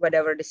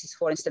 whether this is,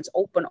 for instance,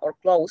 open or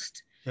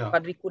closed,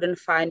 but we couldn't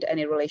find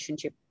any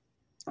relationship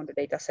on the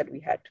data set we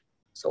had.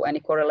 So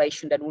any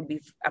correlation that would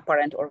be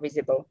apparent or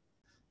visible.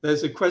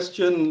 There's a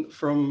question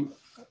from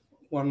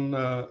one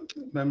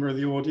member of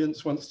the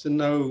audience wants to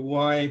know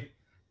why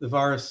the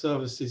virus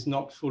service is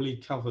not fully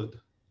covered.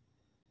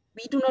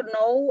 We do not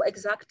know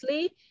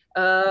exactly.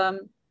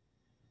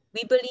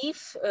 We believe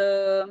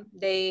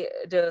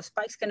the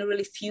spikes can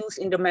really fuse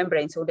in the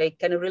membrane, so they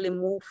can really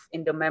move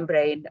in the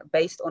membrane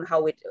based on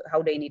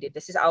how they need it.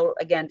 This is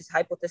this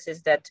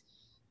hypothesis that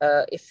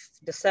if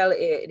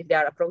they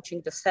are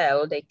approaching the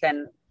cell, they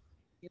can,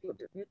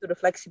 due to the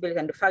flexibility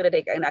and the fact that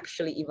they can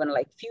actually even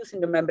like fuse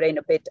in the membrane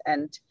a bit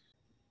and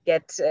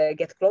get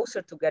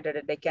closer together,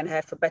 that they can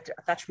have a better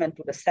attachment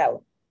to the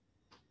cell.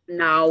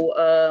 Now,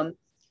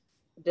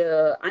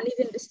 the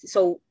uneven,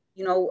 so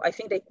you know, I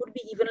think they could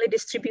be evenly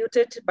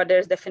distributed, but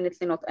there's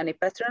definitely not any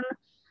pattern.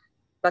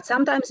 But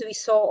sometimes we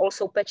saw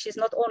also patches,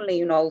 not only,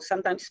 you know,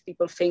 sometimes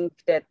people think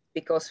that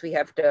because we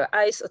have the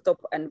eyes top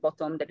and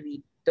bottom that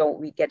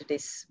we get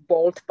this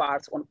bold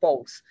parts on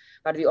poles.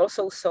 But we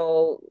also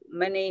saw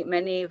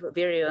many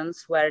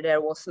variants where there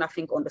was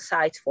nothing on the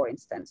sides, for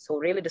instance. So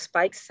really the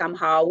spikes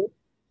somehow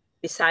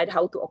decide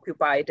how to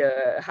occupy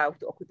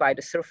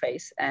the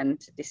surface.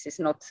 And this is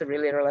not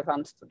really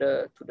relevant to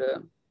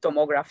the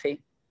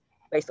tomography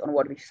based on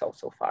what we saw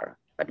so far,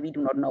 but we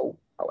do not know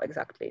how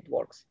exactly it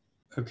works.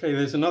 Okay,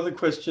 there's another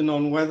question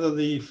on whether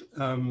the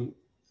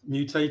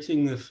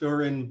mutating the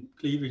furin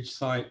cleavage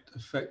site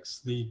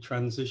affects the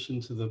transition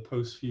to the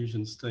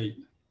post-fusion state.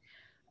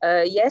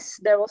 Yes,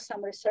 there was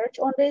some research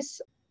on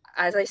this.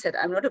 As I said,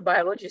 I'm not a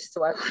biologist,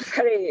 so I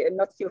would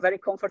not feel very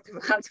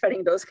comfortable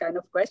answering those kind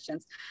of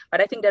questions.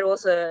 But I think there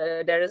is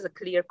a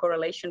clear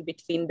correlation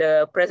between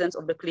the presence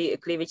of the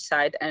cleavage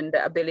site and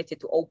the ability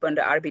to open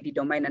the RBD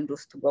domain and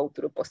thus to go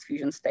to the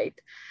post-fusion state.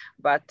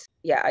 But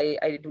yeah,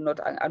 I do not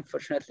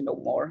unfortunately know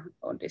more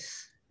on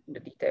this in the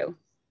detail.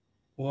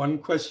 One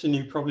question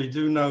you probably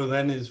do know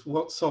then is,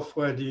 what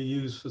software do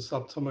you use for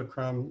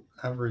subtomogram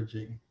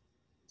averaging?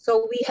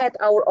 So we had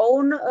our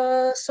own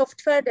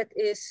software that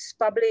is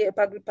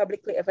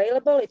publicly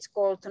available. It's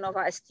called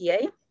Nova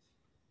STA.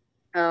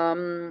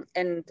 And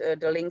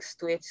the links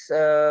to it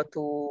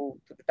to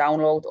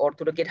download or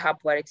to the GitHub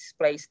where it's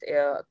placed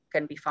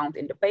can be found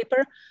in the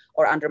paper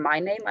or under my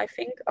name, I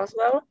think, as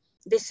well.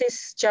 This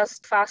is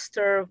just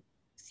faster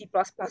C++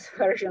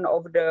 version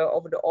of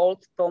the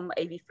old Tom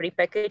AV3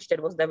 package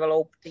that was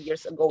developed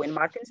years ago in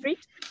Martinsried.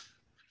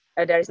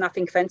 There is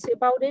nothing fancy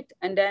about it.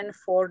 And then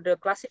for the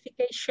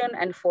classification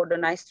and for the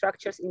nice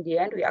structures in the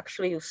end, we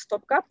actually use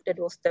StopGap that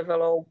was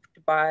developed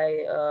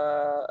by,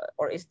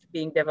 or is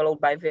being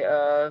developed by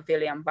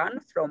William Van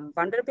from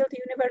Vanderbilt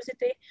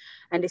University.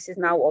 And this is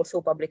now also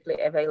publicly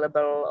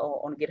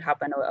available on GitHub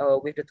and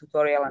with the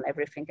tutorial and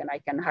everything. And I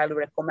can highly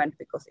recommend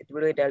because it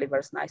really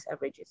delivers nice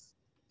averages.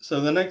 So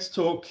the next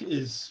talk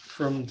is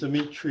from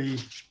Dmitri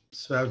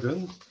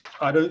Svergun.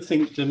 I don't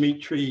think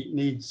Dmitri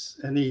needs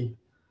any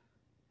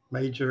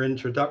major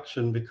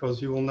introduction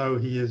because you all know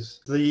he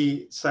is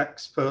the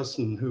SACS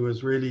person who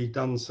has really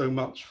done so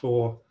much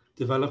for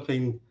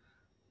developing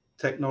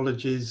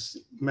technologies,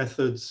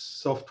 methods,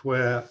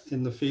 software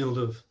in the field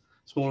of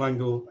small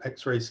angle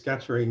X-ray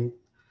scattering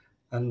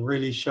and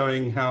really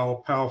showing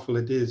how powerful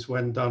it is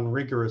when done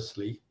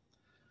rigorously.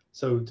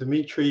 So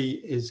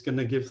Dmitri is going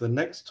to give the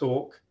next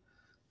talk,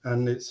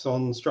 and it's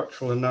on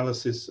structural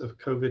analysis of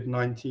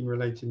COVID-19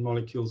 related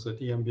molecules at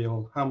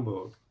EMBL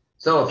Hamburg.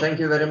 So thank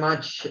you very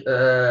much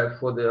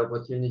for the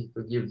opportunity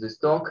to give this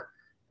talk.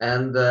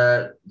 And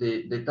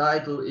the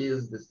title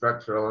is the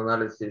structural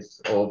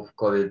analysis of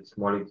COVID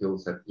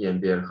molecules at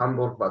EMBL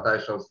Hamburg, but I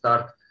shall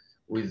start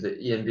with the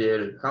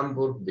EMBL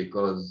Hamburg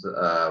because,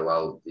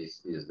 well,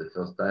 this is the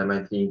first time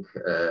I think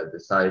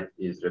the site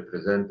is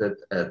represented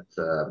at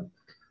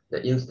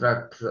the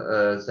Instruct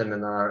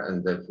seminar,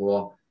 and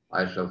therefore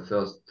I shall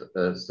first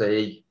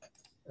say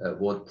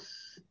what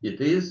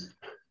it is.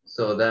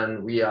 So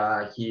then we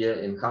are here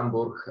in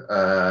Hamburg.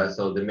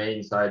 So the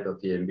main site of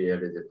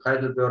EMBL is at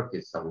Heidelberg,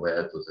 is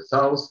somewhere to the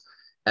south.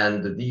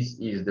 And this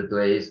is the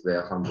place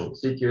where Hamburg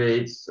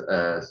situates.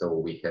 So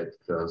we had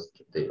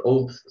first the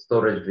old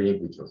storage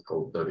ring, which was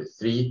called Doris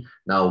 3.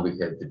 Now we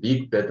have the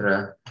big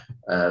Petra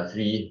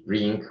 3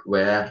 ring,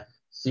 where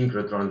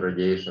synchrotron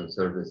radiation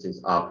services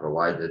are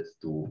provided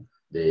to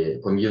the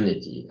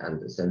community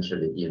and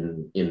essentially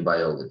in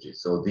biology.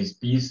 So this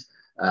piece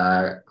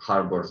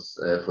harbors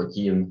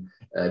 14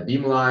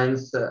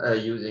 beamlines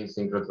using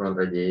synchrotron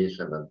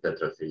radiation, and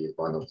Petra 3 is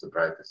one of the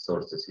brightest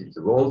sources in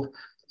the world.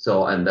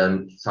 So, and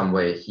then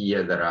somewhere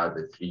here, there are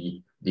the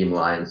 3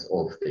 beamlines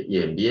of the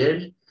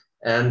EMBL.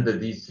 And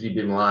these 3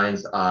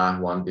 beamlines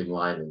are 1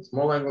 beamline in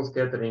small angle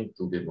scattering,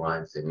 2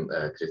 beamlines in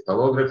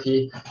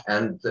crystallography.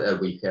 And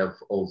we have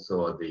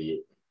also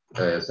the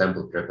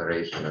sample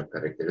preparation and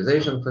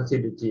characterization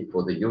facility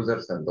for the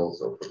users and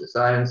also for the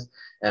science.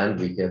 And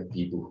we have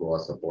people who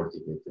are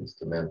supporting it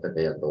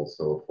instrumentally and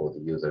also for the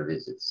user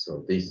visits.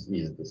 So this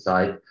is the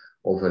site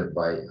offered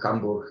by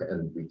Hamburg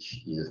and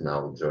which is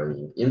now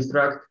joining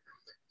Instruct.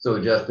 So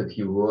just a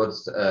few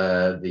words,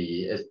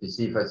 the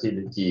SPC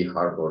facility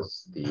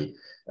harbors the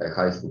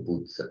high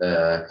throughput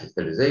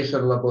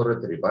crystallization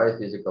laboratory,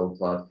 biophysical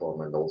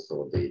platform, and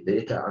also the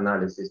data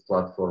analysis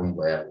platform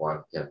where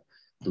one can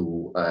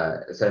do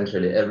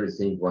essentially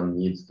everything one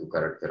needs to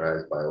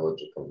characterize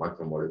biological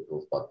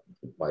macromolecules, but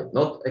by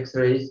not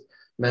X-rays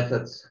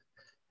methods.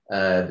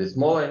 The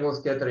small angle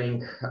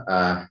scattering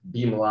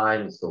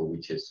beamline, so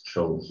which is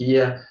shown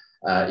here,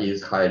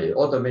 is highly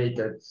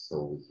automated.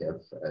 So we have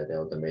the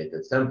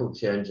automated sample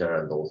changer,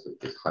 and also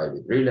it is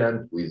highly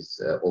brilliant with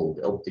all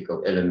the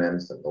optical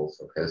elements, and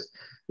also has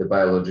the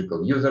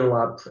biological user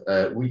lab,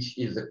 which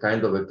is a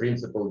kind of a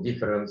principal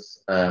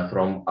difference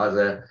from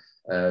other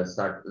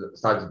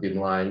SAX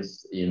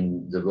beamlines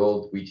in the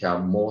world, which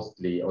are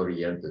mostly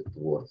oriented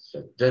towards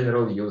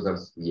general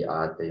users. We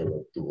are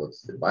tailored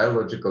towards the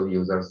biological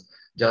users.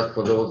 Just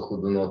for those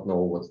who do not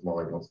know what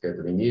small angle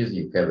scattering is,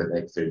 you have an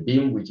X-ray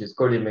beam, which is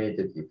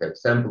collimated. You have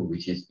sample,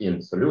 which is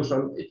in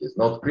solution. It is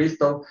not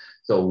crystal.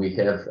 So we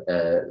have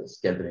a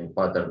scattering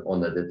pattern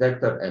on a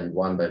detector and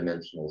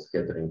one-dimensional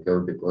scattering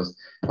curve because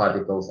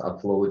particles are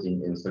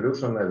floating in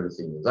solution.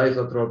 Everything is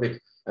isotropic.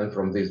 And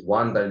from this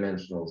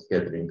one-dimensional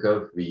scattering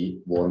curve,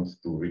 we want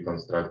to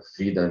reconstruct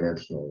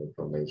 3-dimensional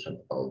information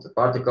about the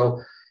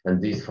particle. And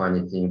this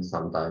funny thing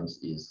sometimes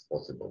is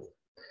possible.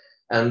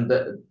 And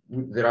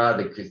there are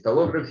the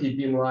crystallography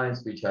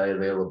beamlines, which are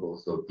available,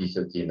 so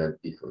P13 and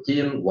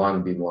P14.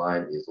 One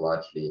beamline is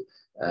largely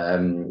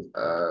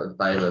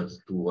tailored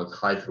towards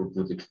high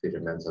throughput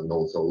experiments and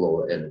also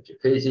lower energy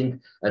phasing.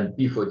 And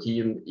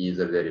P14 is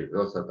a very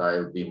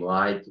versatile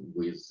beamlight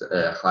with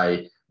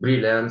high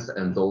brilliance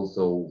and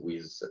also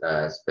with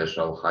a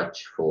special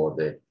hatch for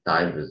the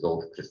time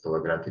resolved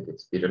crystallographic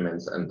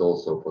experiments and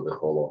also for the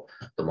hollow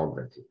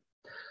tomography.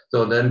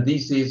 So then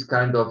this is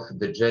kind of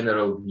the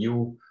general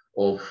view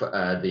of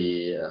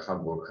the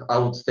Hamburg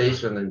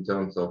outstation in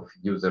terms of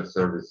user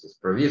services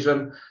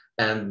provision.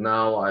 And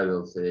now I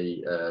will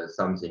say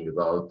something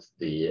about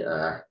the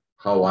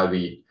how are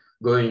we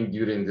going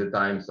during the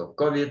times of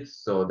COVID.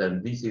 So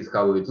then this is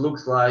how it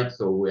looks like.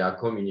 So we are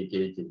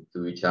communicating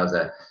to each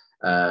other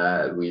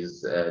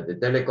with the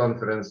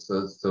teleconference.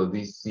 So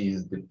this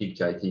is the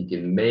picture, I think,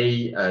 in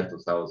May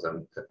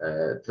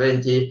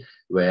 2020,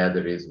 where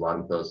there is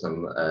one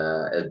person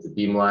at the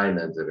beamline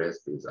and the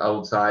rest is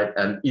outside.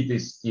 And it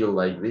is still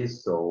like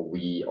this. So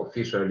we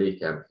officially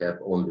can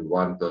have only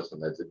one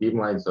person at the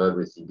beamline. So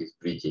everything is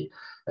pretty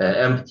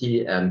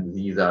empty. And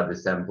these are the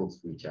samples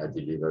which are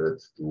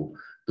delivered to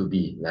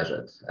be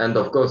measured. And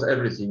of course,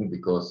 everything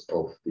because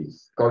of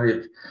this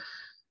COVID.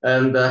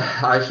 And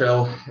I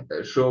shall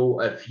show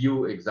a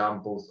few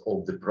examples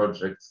of the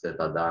projects that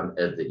are done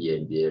at the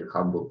EMBL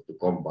Hamburg to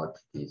combat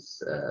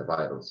this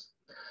virus.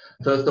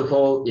 First of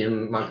all,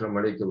 in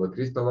macromolecular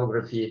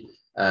crystallography,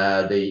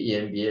 the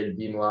EMBL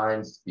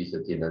beamlines,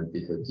 P13 and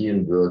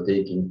P13, were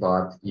taking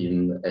part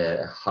in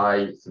a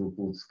high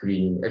throughput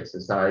screening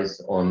exercise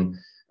on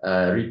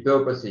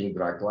repurposing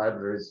drug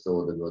libraries.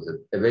 So there was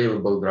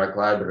available drug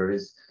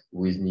libraries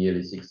with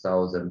nearly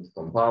 6,000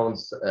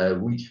 compounds,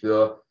 which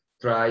were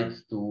tried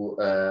to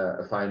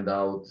find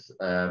out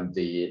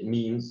the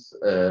means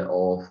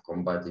of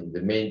combating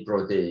the main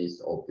protease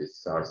of this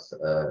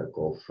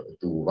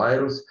SARS-CoV-2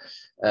 virus,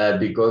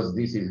 because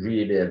this is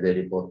really a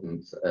very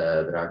potent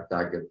drug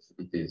target.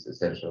 It is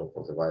essential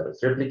for the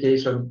virus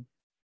replication.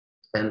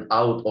 And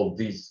out of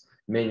these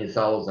many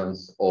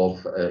thousands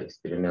of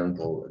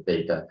experimental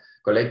data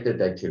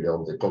collected, actually,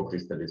 of the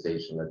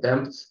co-crystallization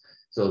attempts,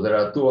 so there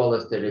are 2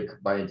 allosteric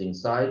binding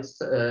sites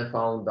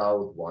found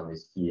out. One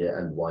is here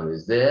and one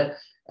is there.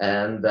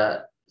 And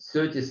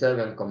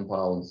 37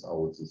 compounds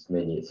out of these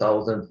many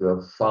thousands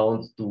were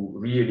found to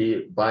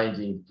really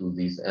binding to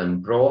this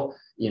MPRO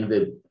in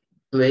the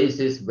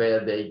places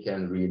where they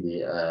can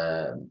really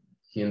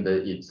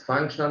hinder its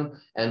function.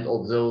 And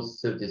of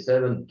those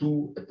 37,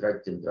 2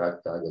 attractive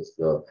drug targets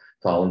were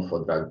found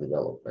for drug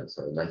development.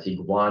 So, and I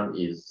think one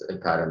is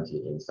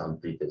currently in some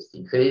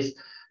pre-testing phase.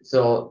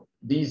 So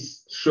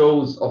this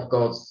shows, of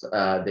course,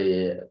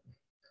 the,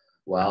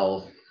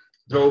 well,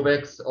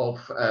 drawbacks of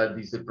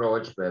this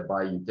approach,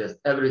 whereby you test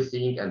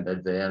everything and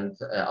at the end,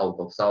 out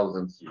of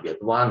thousands, you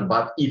get one.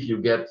 But if you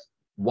get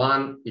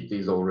one, it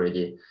is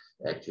already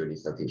actually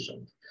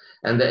sufficient.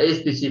 And the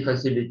SPC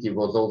facility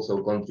was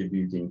also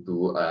contributing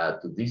to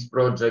this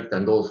project,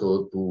 and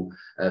also to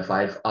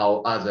 5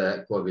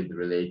 other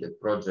COVID-related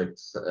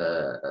projects,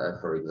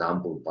 for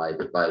example, by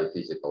the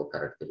biophysical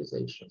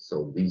characterization.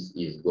 So this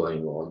is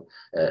going on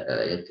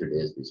actually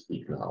as we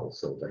speak now.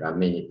 So there are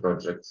many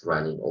projects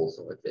running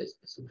also at the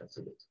SPC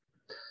facility.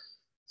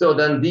 So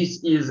then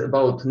this is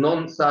about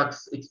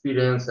non-SACS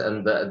experience,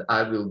 and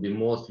I will be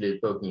mostly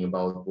talking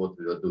about what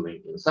we are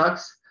doing in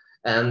SACS.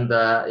 And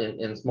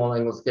in small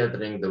angle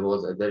scattering, there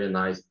was a very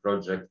nice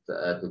project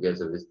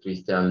together with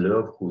Christian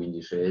Löw, who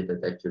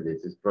initiated actually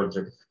this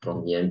project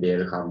from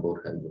EMBL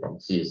Hamburg and from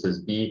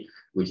CSSB,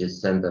 which is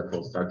Center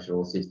for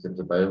Structural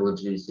Systems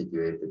Biology,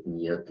 situated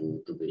near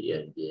to the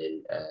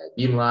EMBL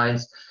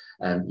beamlines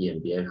and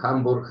EMBL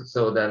Hamburg.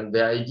 So then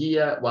the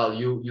idea, well,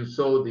 you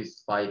saw this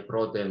spike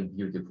protein,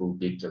 beautiful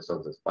pictures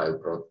of the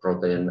spike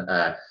protein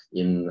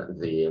in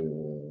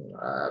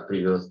the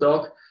previous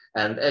talk.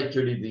 And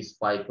actually this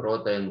spike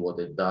protein, what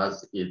it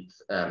does, it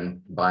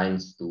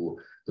binds to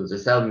the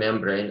cell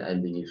membrane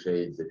and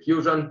initiates the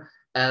fusion.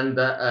 And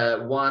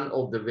one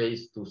of the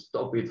ways to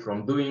stop it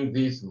from doing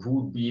this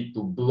would be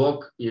to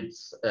block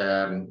its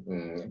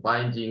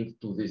binding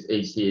to this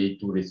ACA2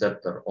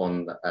 receptor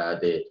on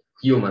the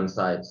human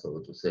side, so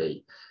to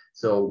say.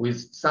 So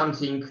with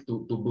something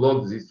to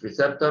block this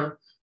receptor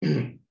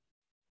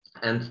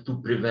and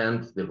to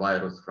prevent the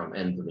virus from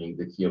entering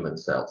the human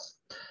cells.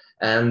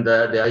 And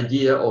the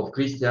idea of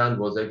Christian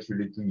was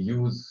actually to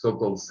use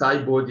so-called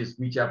Psi bodies,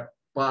 which are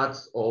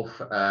parts of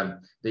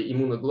the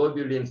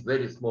immunoglobulins,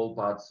 very small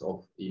parts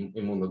of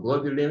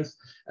immunoglobulins,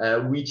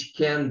 which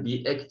can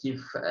be active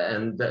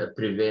and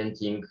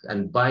preventing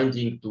and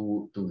binding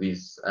to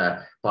this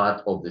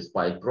part of the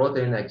spike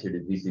protein.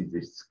 Actually, this is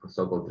this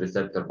so-called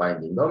receptor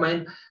binding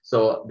domain.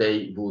 So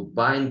they would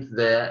bind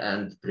there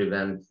and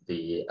prevent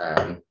the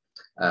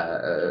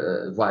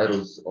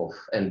virus of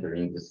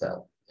entering the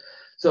cell.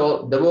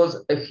 So there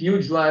was a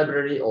huge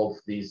library of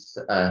these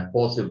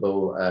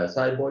possible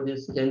Psi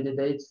bodies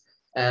candidates,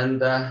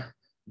 and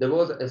there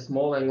was a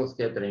small angle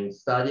scattering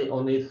study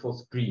on it for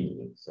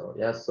screening. So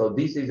yes, so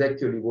this is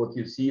actually what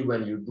you see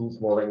when you do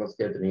small angle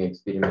scattering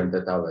experiment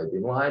at our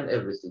beamline.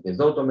 Everything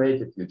is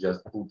automated. You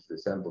just put the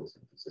samples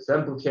into the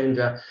sample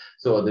changer.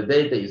 So the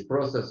data is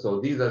processed. So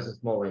these are the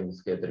small angle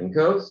scattering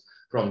curves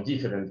from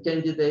different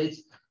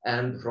candidates.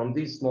 And from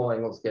these small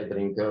angle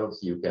scattering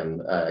curves, you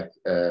can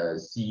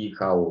see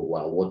how,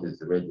 well, what is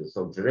the radius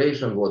of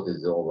gyration, what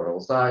is the overall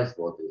size,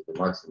 what is the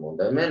maximum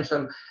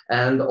dimension,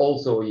 and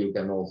also you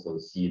can also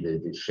see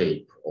the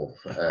shape of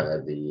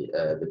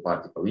the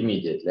particle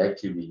immediately.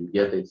 Actually, you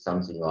get it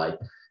something like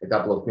a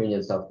couple of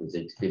minutes after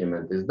the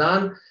experiment is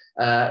done.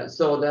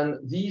 So then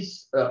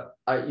this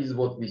is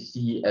what we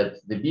see at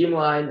the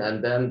beamline,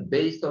 and then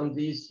based on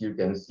this, you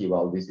can see,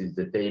 well, this is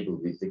the table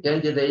with the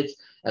candidates,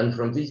 and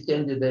from these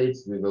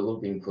candidates, we were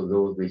looking for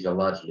those which are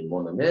largely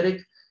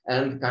monomeric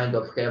and kind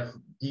of have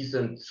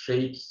decent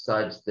shapes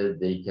such that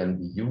they can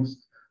be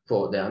used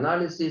for the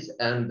analysis,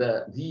 and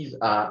these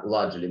are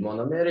largely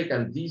monomeric,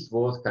 and this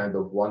was kind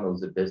of one of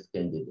the best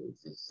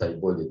candidates. This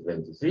body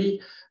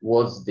 23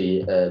 was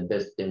the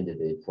best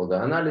candidate for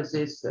the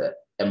analysis,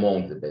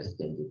 among the best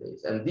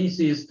candidates. And this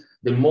is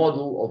the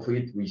model of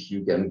it, which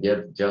you can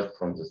get just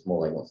from the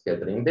small angle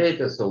scattering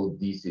data. So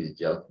this is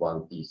just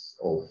one piece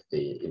of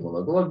the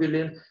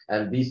immunoglobulin,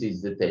 and this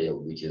is the tail,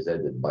 which is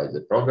added by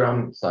the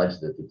program such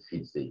that it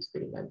fits the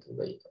experimental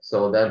data.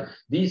 So then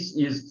this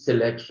is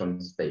selection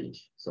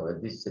stage. So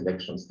at this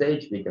selection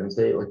stage, we can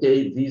say,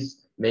 okay,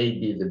 this may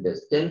be the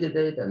best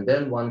candidate, and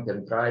then one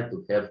can try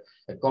to have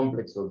a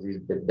complex of this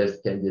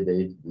best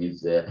candidate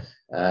with the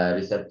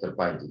receptor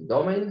binding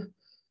domain,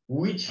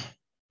 which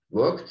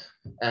worked.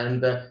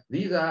 And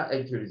these are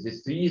actually the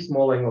 3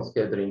 small angle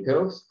scattering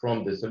curves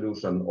from the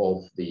solution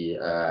of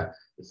the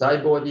Psi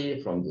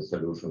body, from the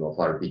solution of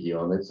RBD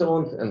on its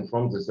own, and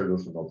from the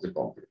solution of the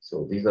complex.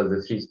 So these are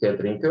the 3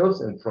 scattering curves,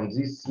 and from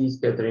these 3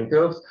 scattering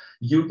curves,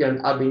 you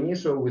can ab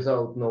initio,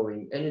 without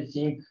knowing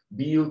anything,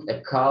 build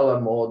a color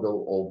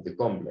model of the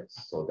complex.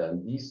 So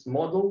then this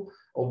model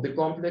of the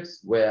complex,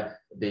 where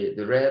the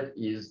red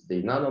is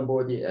the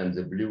nanobody and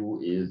the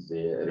blue is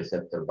the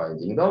receptor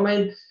binding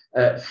domain,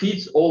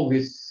 fits all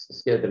these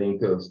scattering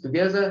curves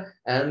together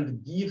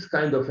and gives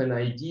kind of an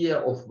idea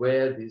of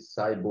where this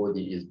Psi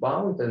body is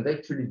bound. And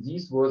actually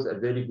this was a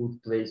very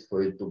good place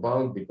for it to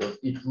bound, because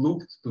it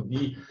looked to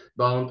be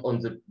bound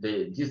on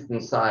the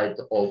distant side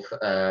of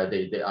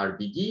the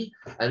RBD.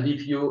 And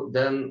if you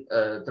then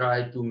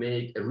try to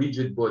make a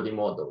rigid body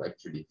model,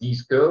 actually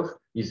this curve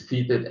is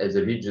fitted as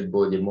a rigid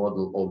body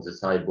model of the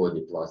Psi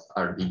body plus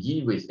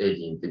RBD with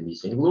adding the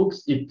missing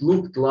loops. It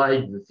looked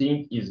like the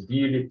thing is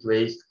really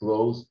placed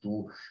close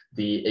to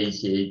the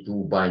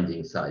ACA2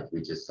 binding site,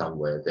 which is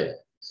somewhere there.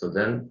 So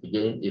then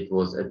again, it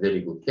was a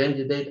very good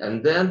candidate.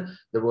 And then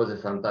there was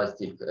a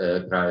fantastic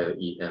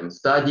cryo-EM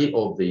study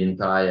of the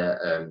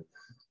entire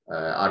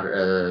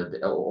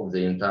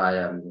the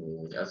entire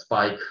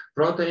spike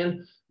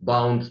protein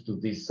bound to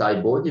this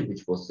Psi body,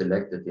 which was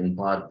selected in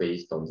part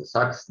based on the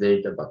SAX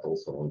data, but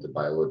also on the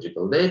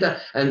biological data.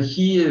 And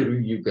here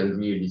you can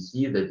really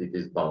see that it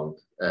is bound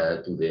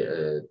to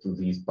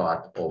this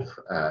part of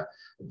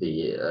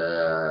the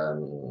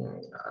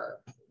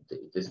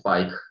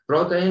spike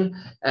protein.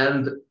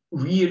 And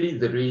really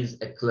there is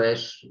a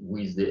clash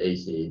with the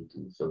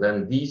ACA2. So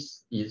then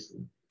this is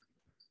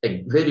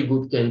a very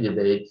good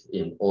candidate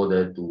in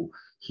order to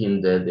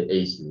hinder the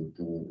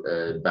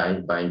ACU2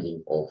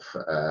 binding of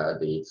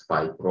the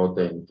spike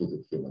protein to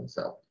the human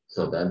cell.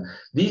 So then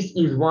this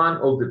is one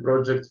of the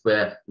projects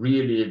where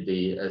really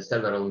the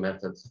several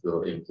methods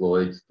were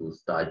employed to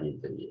study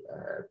the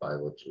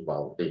biology,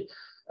 well,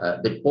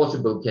 the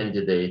possible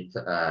candidate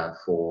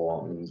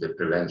for the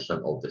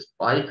prevention of the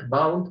spike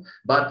bound.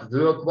 But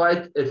there were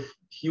quite a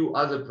few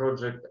other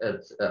projects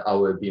at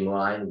our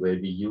beamline where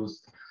we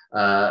used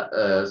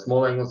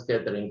small angle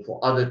scattering for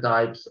other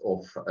types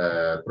of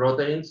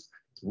proteins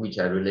which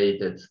are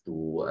related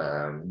to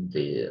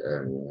the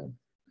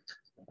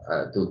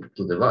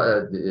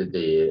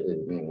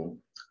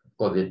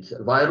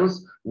COVID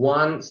virus.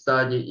 One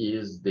study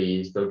is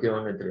the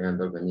stoichiometry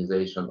and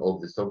organization of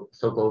the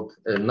so-called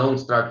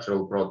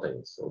non-structural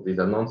proteins. So these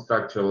are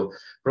non-structural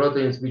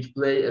proteins which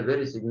play a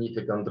very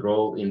significant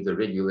role in the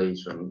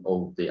regulation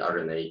of the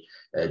RNA,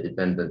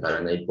 dependent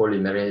RNA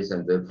polymerase,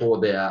 and therefore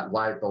they are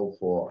vital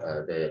for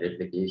the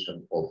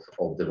replication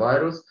of the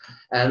virus.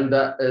 And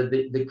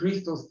the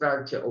crystal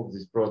structure of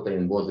this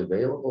protein was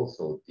available.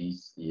 So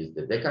this is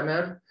the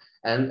decamer.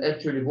 And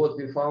actually what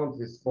we found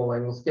with small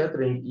angle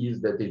scattering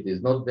is that it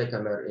is not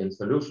decamer in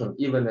solution.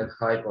 Even at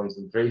high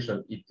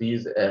concentration, it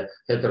is a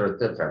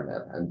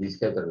heterotetramer. And this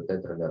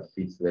heterotetramer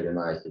fits very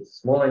nicely.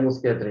 It's small angle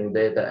scattering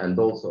data and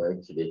also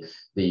actually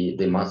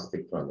the mass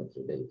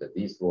spectrometry data.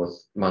 This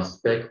was mass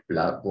spec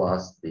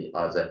plus the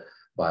other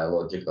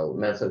biological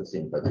methods,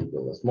 in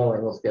particular small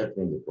angle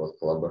scattering. It was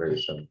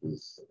collaboration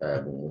with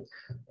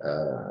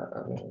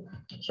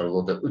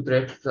Charlotte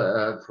Utrecht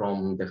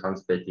from the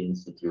Hans Bethe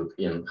Institute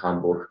in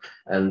Hamburg.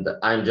 And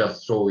I'm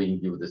just showing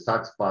you the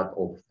SAX part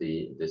of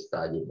the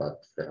study, but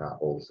there are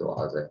also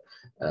other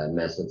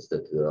methods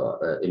that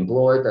were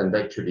employed. And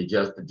actually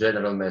just the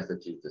general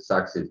message is the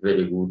SAX is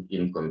very good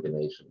in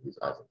combination with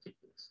other techniques.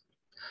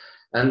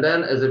 And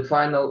then as a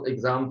final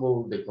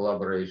example, the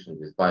collaboration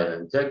with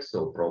BioNTech.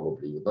 So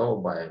probably you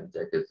know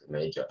BioNTech is a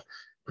major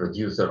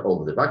producer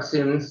of the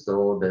vaccines.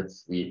 So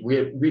that's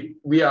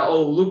we are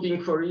all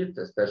looking for it,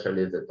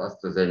 especially that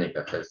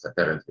AstraZeneca has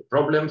apparently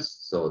problems.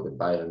 So the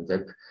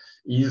BioNTech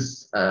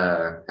is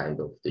kind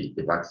of the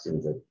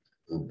vaccine that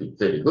would be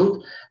very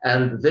good.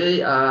 And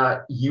they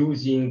are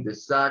using the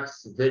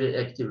SAX very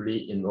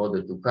actively in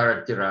order to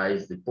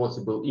characterize the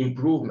possible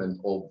improvement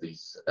of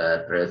this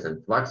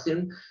present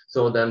vaccine.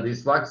 So then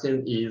this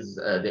vaccine is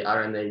the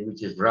RNA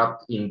which is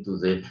wrapped into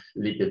the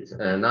lipid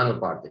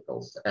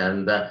nanoparticles.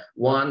 And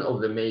one of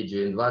the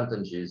major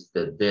advantages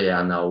that they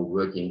are now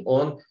working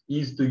on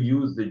is to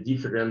use the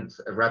different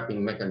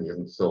wrapping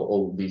mechanisms. So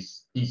all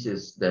these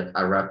pieces that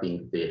are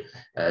wrapping the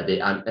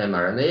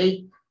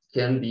mRNA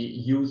can be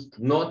used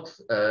not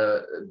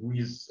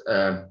with,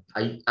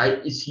 I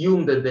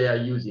assume that they are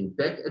using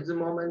PEG at the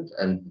moment,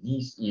 and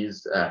this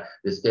is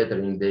the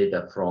scattering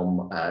data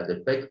from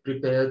the PEG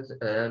prepared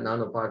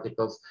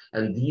nanoparticles,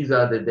 and these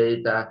are the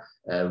data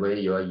where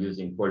you are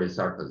using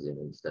polysarcosine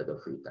instead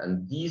of it.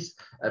 And this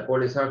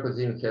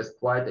polysarcosine has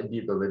quite a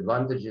bit of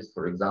advantages.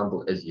 For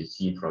example, as you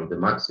see from the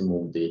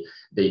maximum,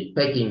 the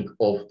packing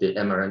of the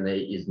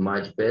mRNA is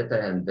much better,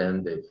 and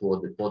then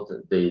therefore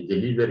the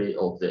delivery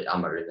of the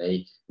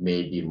mRNA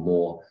may be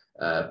more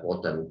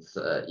potent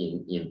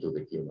into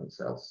the human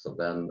cells. So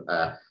then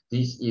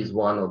this is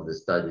one of the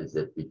studies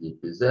that we did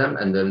with them.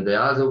 And then the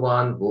other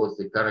one was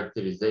the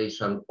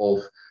characterization of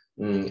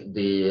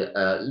the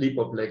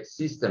lipoplex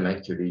system.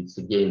 Actually, it's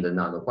again the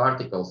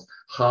nanoparticles,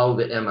 how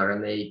the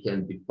mRNA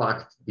can be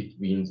packed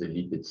between the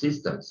lipid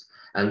systems.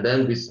 And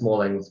then with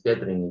small angle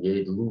scattering,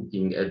 again,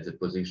 looking at the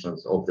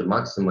positions of the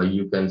maxima,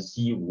 you can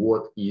see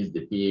what is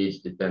the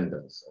pH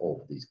dependence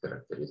of this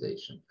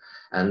characterization.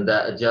 And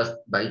just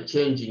by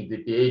changing the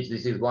pH,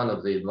 this is one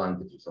of the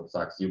advantages of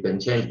SAX. You can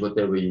change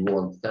whatever you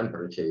want,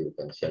 temperature, you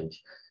can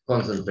change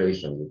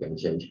concentration, you can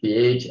change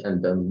pH,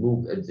 and then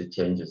look at the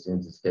changes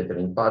in the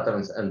scattering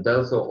patterns. And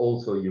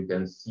also you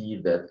can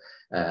see that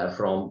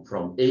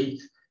from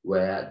 8,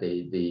 where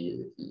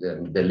the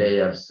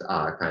layers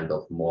are kind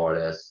of more or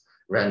less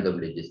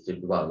randomly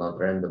distributed, well, not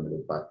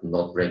randomly, but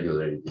not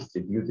regularly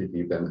distributed,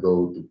 you can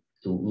go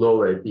to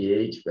lower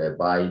pH,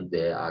 whereby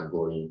they are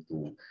going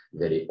to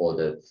very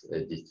ordered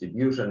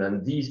distribution.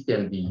 And these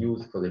can be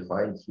used for the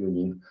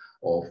fine-tuning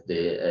of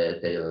the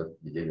tailored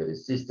delivery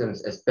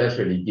systems,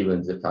 especially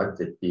given the fact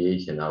that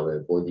pH in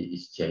our body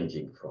is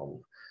changing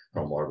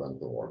from organ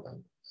to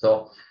organ.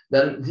 So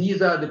then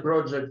these are the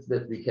projects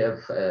that we have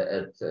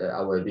at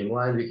our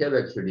beamline. We have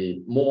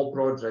actually more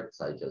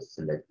projects. I just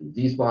selected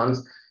these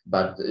ones,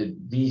 but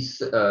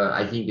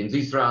I think in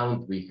this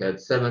round we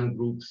had 7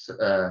 groups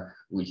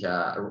which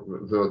are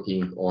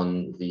working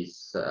on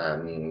these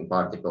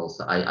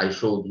particles. I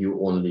showed you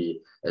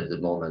only at the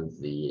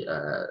moment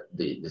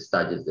the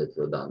studies that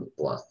were done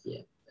last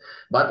year.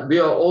 But we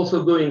are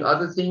also doing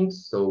other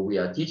things. So we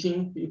are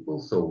teaching people.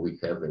 So we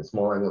have in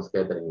small angle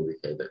scattering, we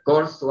had a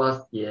course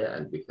last year,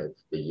 and we had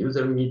the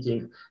user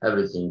meeting,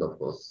 everything of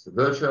course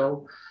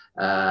virtual.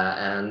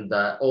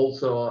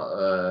 Also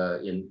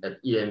at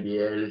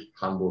EMBL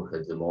Hamburg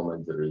at the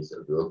moment, there is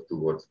a work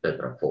towards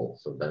Tetra 4.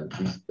 So then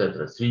this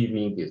Tetra 3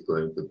 wing is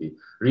going to be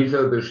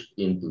refurbished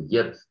into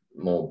yet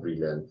more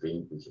brilliant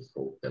wing, which is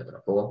called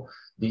Tetra 4.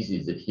 This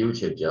is the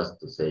future, just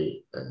to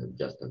say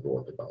just a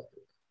word about it.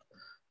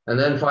 And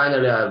then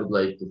finally, I would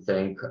like to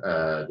thank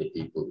the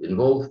people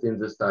involved in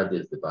the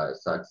studies, the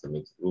BioSACs, the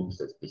mixed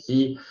groups,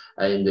 SPC,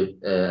 in the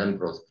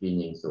MPRO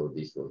screening. So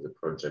this was the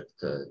project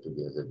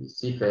together with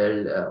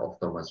CFL of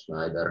Thomas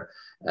Schneider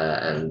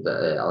and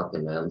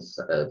Alchemans.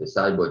 The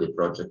SciBody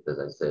project, as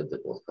I said,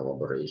 that was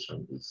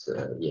collaboration with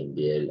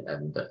EMBL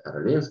and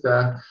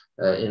Karolinska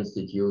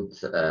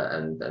Institute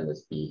and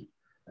NSP.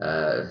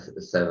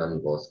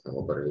 7 was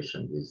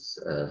collaboration with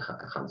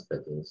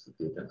Hans-Peter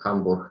Institute in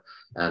Hamburg,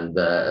 and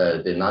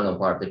the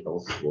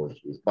nanoparticles was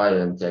with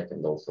BioNTech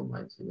and also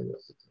Mainz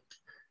University.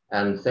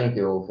 And thank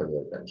you all for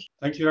your attention.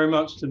 Thank you very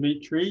much,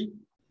 Dmitri.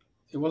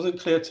 It wasn't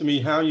clear to me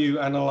how you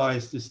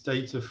analyzed this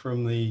data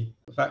from the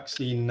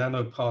vaccine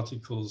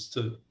nanoparticles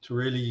to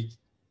really,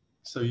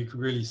 so you could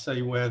really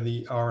say where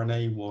the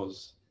RNA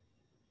was.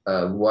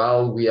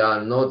 While we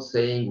are not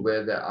saying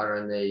where the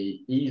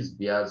RNA is,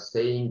 we are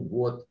saying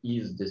what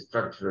is the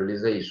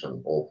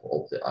structuralization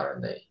of the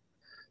RNA.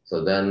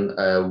 So then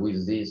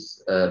with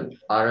this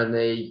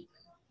RNA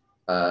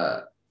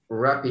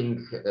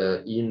wrapping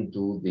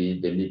into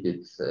the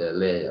lipid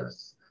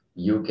layers,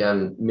 you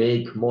can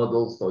make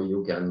models, or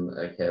you can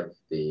have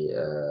the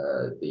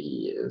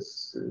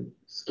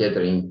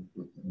scattering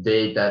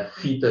data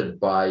fitted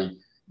by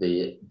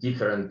the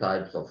different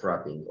types of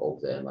wrapping of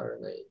the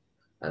mRNA.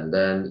 And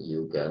then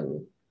you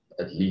can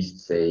at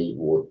least say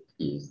what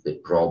is the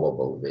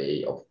probable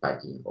way of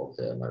packing of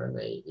the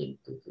mRNA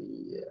into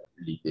the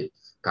lipid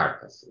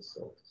carcasses.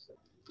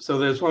 So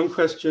there's one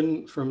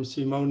question from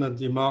Simona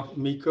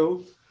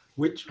D'Amico.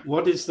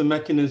 What is the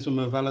mechanism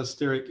of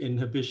allosteric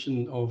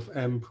inhibition of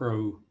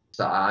MPRO?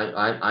 So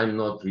I'm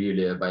not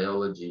really a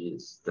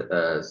biologist.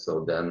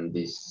 So then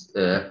this,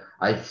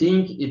 I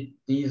think it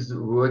is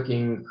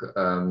working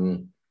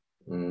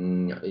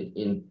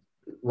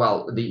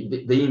well,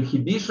 the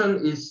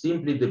inhibition is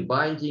simply the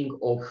binding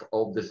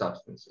of the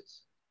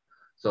substances.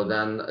 So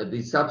then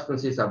the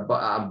substances are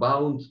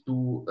bound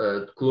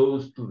to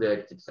close to the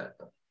active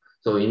center.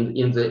 So in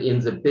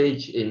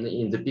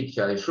the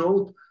picture I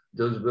showed,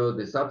 those were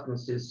the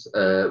substances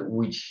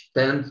which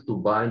tend to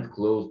bind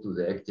close to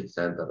the active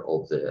center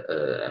of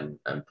the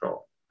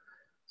MPRO.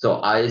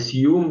 So I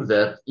assume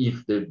that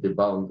if the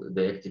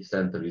active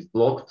center is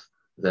blocked,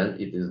 then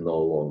it is no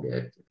longer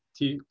active.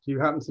 Do you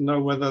happen to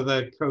know whether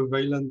they're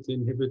covalent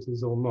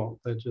inhibitors or not?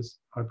 They're just,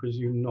 I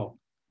presume, not.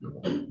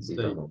 No, these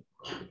are not.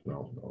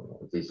 No.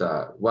 These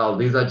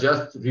are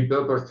just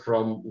repurposed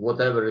from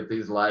whatever it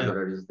is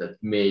libraries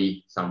that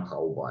may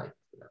somehow bind.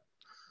 Yeah.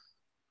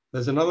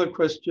 There's another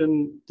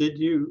question. Did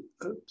you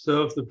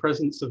observe the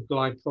presence of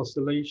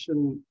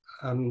glycosylation,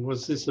 and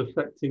was this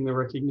affecting the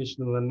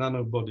recognition of the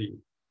nanobody,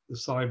 the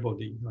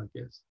SciBody, I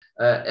guess?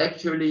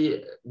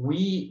 Actually,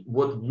 we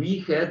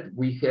had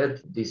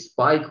the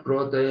spike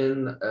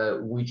protein,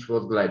 which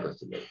was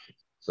glycosylated.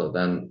 So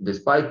then the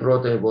spike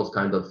protein was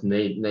kind of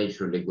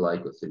naturally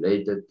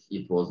glycosylated.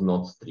 It was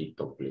not stripped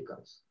of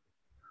glycans.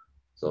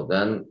 So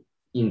then,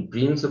 in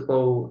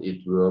principle,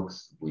 it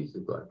works with the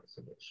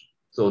glycosylation.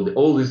 So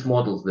all these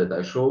models that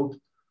I showed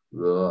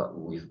were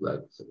with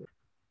glycosylation.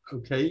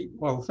 Okay.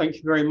 Well, thank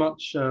you very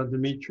much,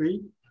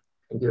 Dmitri.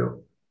 Thank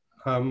you.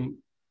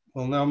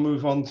 We'll now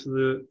move on to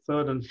the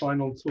third and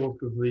final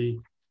talk of the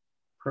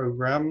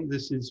program.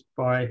 This is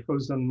by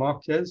Jose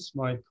Marquez,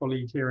 my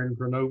colleague here in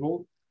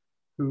Grenoble,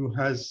 who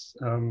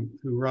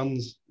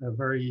runs a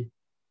very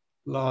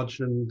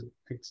large and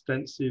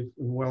extensive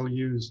and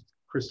well-used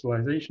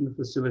crystallization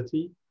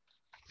facility.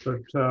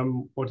 But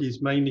what he's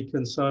mainly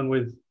concerned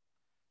with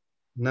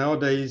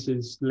nowadays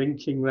is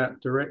linking that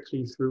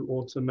directly through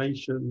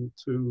automation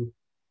to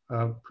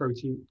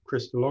protein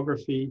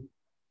crystallography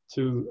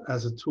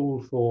as a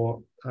tool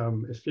for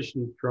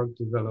efficient drug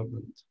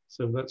development.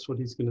 So that's what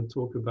he's going to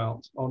talk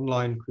about,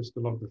 online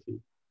crystallography.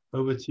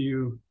 Over to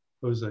you,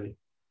 Jose.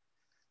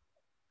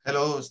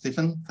 Hello,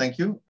 Stephen. Thank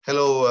you.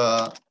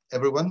 Hello,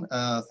 everyone.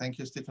 Thank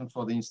you, Stephen,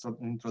 for the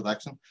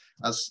introduction.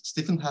 As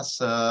Stephen has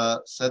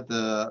said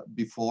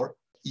before,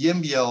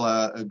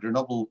 EMBL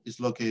Grenoble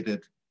is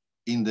located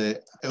in the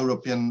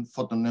European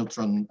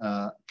Photoneutron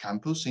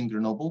campus in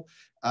Grenoble.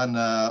 And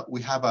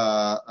we have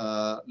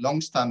a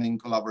long-standing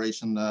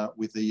collaboration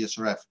with the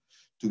ESRF.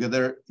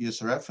 Together,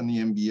 ESRF and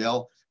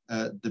EMBL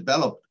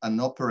develop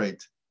and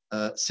operate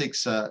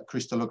 6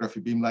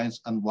 crystallography beamlines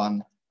and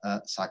 1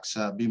 SAX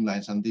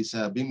beamlines. And these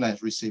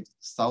beamlines received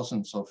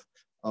thousands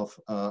of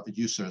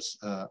users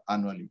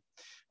annually.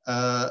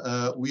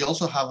 We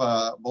also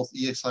have both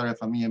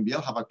ESRF and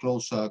EMBL have a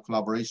close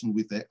collaboration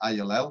with the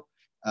ILL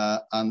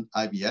and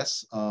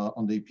IBS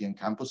on the EPN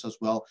campus as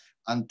well.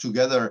 And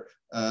together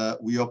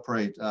we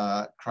operate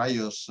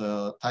Cryos,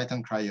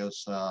 Titan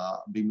Cryos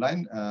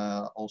beamline,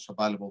 also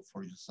available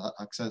for user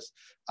access,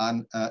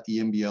 and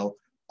EMBL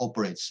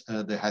operates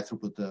the high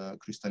throughput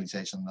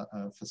crystallization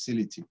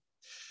facility.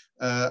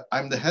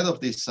 I'm the head of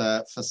this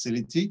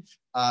facility,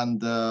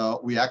 and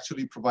we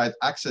actually provide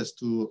access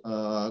to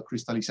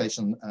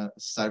crystallization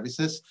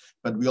services,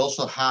 but we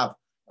also have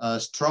a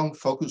strong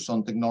focus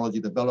on technology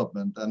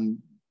development. And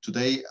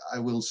today I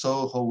will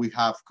show how we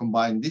have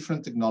combined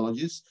different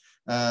technologies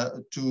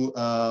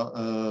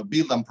to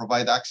build and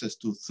provide access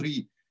to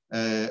 3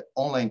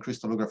 online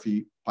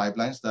crystallography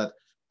pipelines that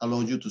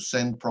allow you to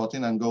send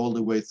protein and go all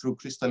the way through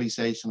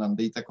crystallization and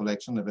data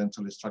collection,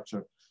 eventually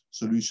structure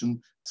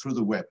solution through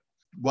the web.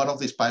 One of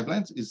these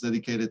pipelines is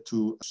dedicated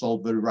to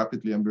solve very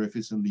rapidly and very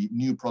efficiently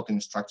new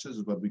protein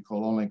structures, what we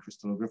call online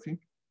crystallography.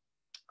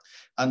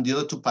 And the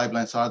other 2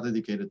 pipelines are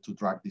dedicated to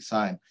drug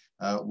design.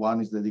 One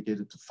is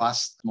dedicated to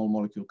fast small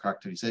molecule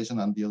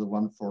characterization, and the other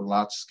one for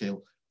large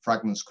scale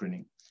fragment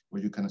screening,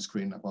 where you can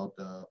screen about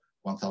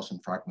 1,000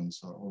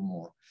 fragments or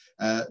more.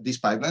 These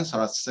pipelines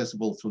are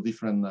accessible through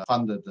different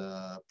funded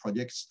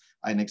projects,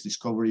 INEX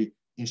Discovery,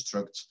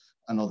 Instruct,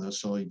 and others.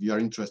 So if you are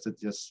interested,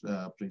 just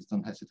please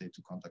don't hesitate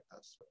to contact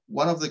us.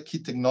 One of the key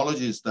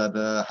technologies that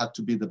had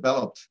to be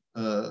developed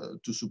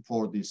to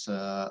support these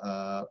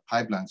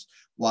pipelines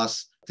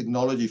was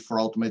technology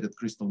for automated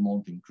crystal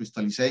mounting.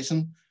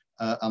 Crystallization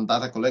and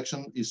data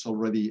collection is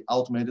already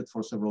automated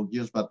for several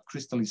years, but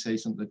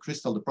crystallization, the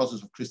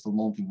process of crystal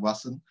mounting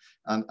wasn't,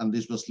 and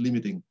this was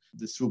limiting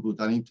the throughput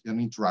and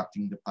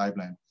interrupting the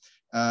pipeline.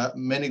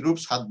 Many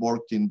groups had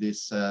worked in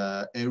this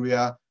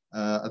area,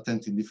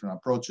 attempting different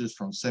approaches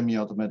from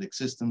semi-automatic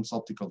systems,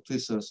 optical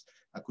twisters,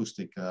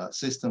 acoustic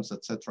systems,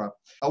 etc.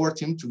 Our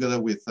team,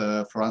 together with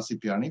Florence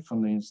Cipriani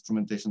from the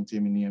instrumentation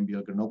team in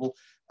EMBL Grenoble,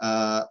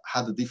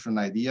 had a different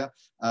idea.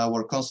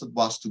 Our concept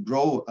was to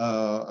grow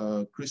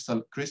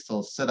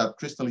crystals, set up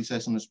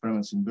crystallization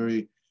experiments in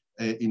very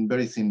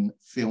thin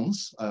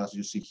films, as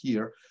you see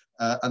here,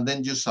 and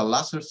then use a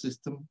laser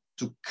system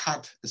to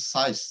cut,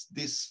 size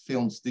these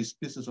films, these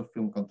pieces of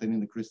film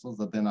containing the crystals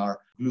that then are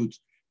glued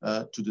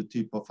to the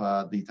tip of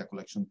a data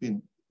collection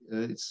pin.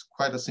 It's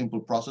quite a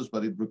simple process,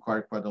 but it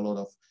required quite a lot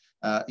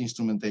of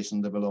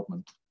instrumentation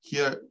development.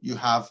 Here you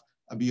have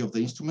a view of the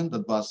instrument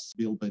that was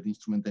built by the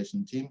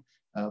instrumentation team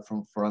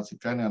from Florence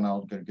Cipriani and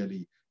Al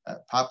Gergely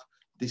PAP.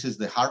 This is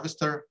the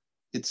harvester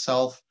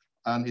itself,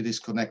 and it is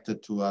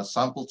connected to a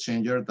sample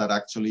changer that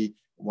actually,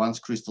 once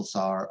crystals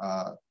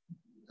are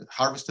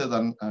harvested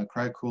and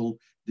cryocooled,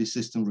 this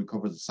system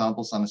recovers the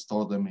samples and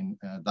stores them in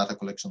data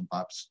collection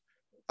packs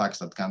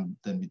that can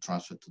then be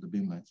transferred to the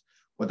beamlines.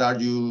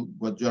 What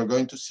you are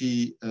going to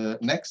see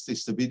next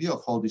is the video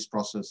of how this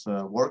process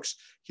works.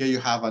 Here you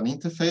have an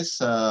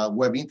interface,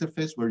 web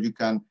interface, where you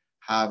can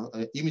have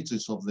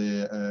images of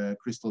the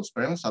crystal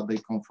experiments as they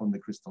come from the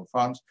crystal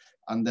farms.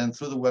 And then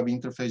through the web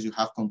interface, you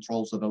have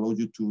controls that allow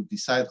you to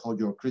decide how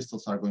your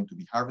crystals are going to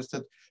be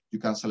harvested. You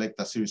can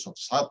select a series of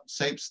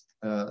shapes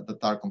that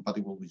are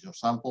compatible with your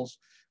samples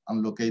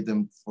and locate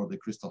them for the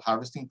crystal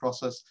harvesting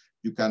process.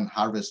 You can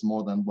harvest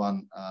more than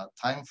one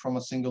time from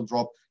a single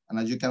drop. And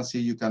as you can see,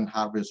 you can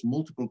harvest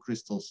multiple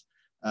crystals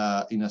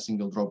in a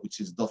single drop, which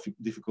is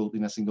difficult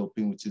in a single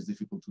pin, which is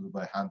difficult to do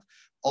by hand.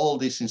 All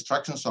these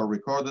instructions are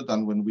recorded,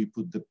 and when we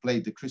put the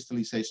plate, the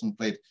crystallization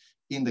plate,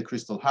 in the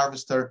crystal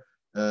harvester,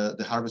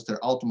 the harvester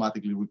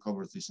automatically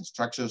recovers these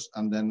instructions,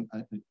 and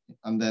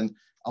then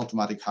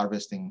automatic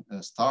harvesting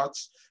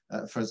starts.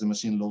 First, the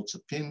machine loads a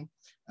pin,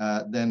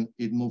 then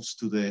it moves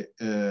to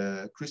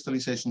the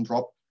crystallization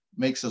drop,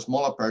 makes a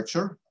small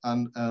aperture,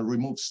 and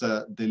removes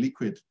the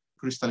liquid,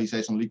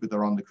 crystallization liquid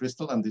around the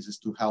crystal, and this is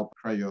to help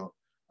cryo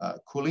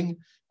cooling.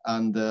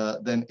 And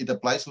then it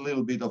applies a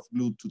little bit of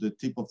glue to the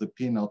tip of the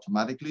pin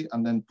automatically,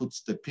 and then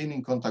puts the pin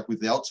in contact with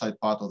the outside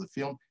part of the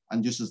film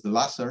and uses the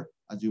laser,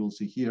 as you will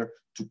see here,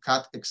 to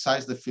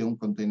excise the film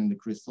containing the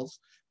crystals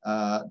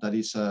that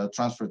is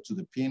transferred to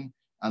the pin,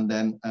 and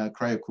then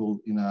cryocooled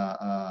in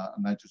a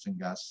nitrogen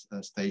gas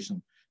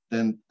station.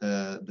 Then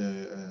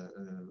the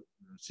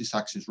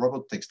C-axis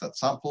robot takes that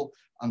sample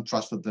and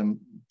transfers them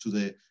to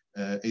the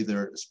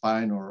either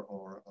spine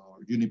or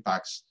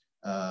unipacks,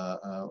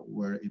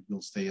 where it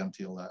will stay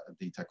until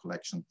data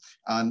collection.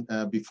 And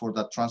before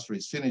that transfer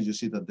is finished, you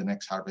see that the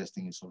next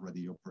harvesting is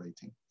already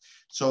operating.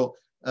 So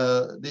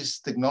this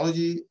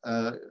technology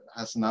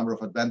has a number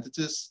of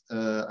advantages.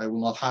 I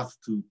will not have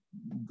to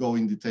go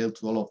in detail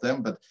to all of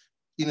them, but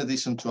in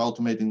addition to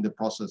automating the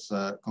process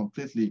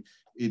completely,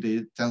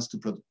 it tends to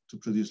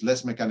produce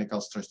less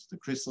mechanical stress to the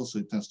crystals, so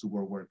it tends to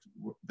work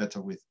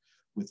better with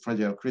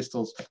fragile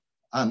crystals.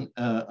 And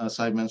as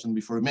I mentioned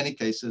before, in many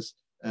cases,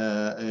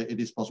 it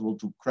is possible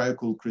to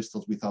cryocool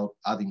crystals without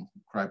adding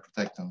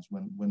cryoprotectants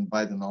when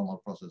by the normal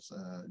process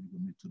you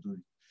will need to do it.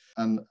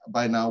 And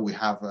by now we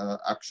have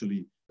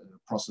actually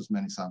processed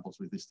many samples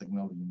with this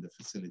technology in the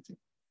facility.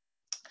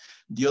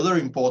 The other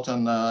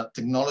important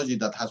technology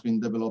that has been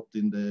developed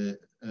in the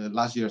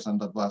last years and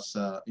that was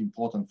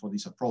important for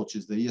this approach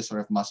is the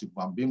ESRF Massive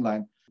One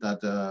beamline that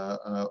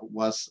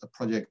was a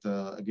project,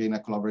 again, a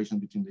collaboration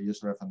between the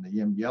ESRF and the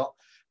EMBL.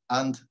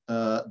 And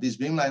these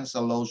beamlines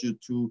allows you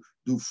to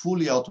do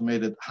fully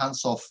automated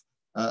hands-off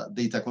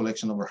data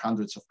collection over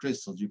hundreds of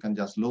crystals. You can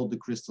just load the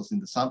crystals in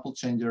the sample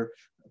changer,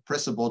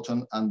 press a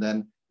button, and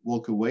then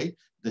walk away.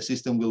 The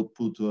system will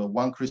put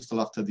one crystal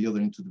after the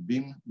other into the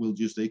beam. We'll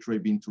use the X-ray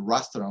beam to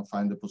raster and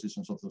find the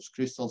positions of those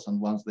crystals.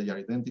 And once they are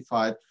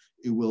identified,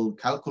 it will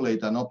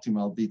calculate an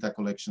optimal data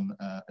collection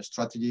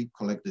strategy,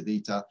 collect the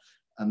data,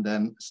 and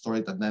then store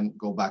it, and then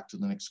go back to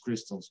the next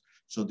crystals.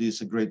 So this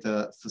is a great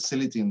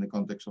facility in the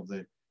context of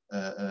the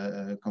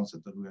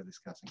concept that we are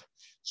discussing.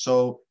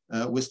 So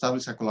we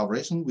established a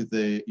collaboration with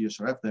the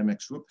ESRF, the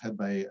MX group,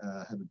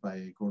 headed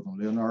by Gordon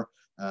Leonard,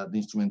 the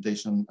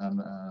instrumentation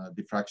and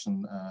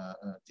diffraction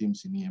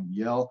teams in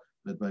EMBL,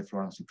 led by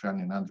Florence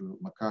Cipriani and Andrew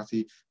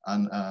McCarthy,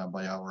 and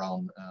by our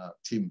own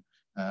team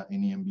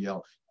in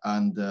EMBL.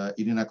 And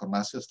Irina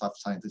Kornasia, staff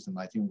scientist in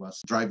my team,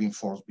 was driving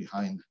force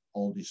behind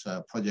all this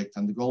project.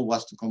 And the goal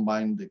was to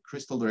combine the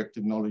crystal direct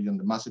technology and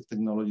the massive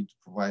technology to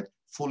provide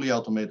fully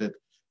automated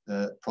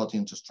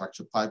protein to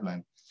structure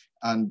pipeline.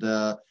 And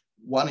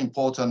one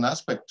important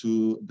aspect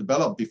to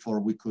develop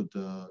before we could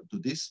do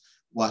this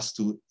was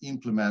to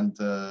implement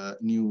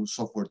new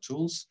software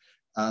tools.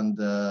 And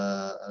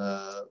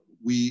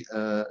we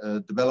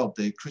developed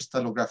the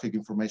crystallographic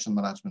information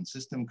management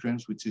system,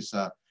 CRIMS, which is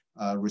a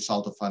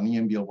result of an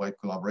EMBL-wide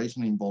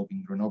collaboration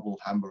involving Grenoble,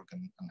 Hamburg,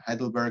 and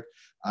Heidelberg.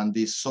 And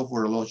this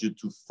software allows you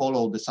to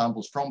follow the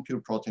samples from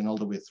pure protein all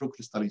the way through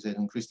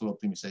crystallization, crystal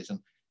optimization,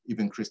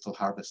 even crystal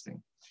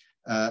harvesting.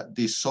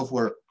 This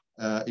software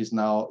is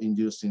now in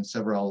use in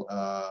several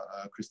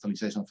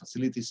crystallization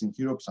facilities in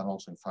Europe and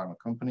also in pharma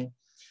company.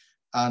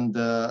 And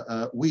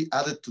we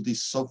added to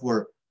this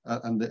software,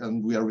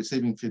 and we are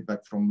receiving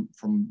feedback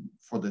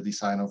for the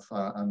design of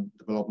and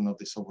development of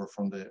this software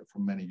from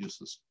many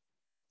users.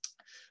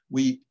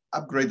 We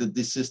upgraded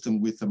this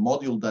system with a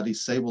module that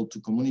is able to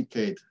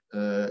communicate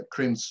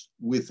CRIMS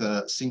with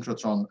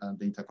synchrotron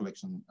data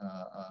collection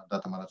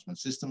data management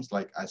systems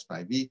like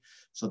ISP-IV,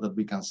 so that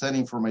we can send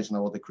information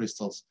about the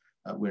crystals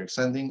we're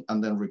sending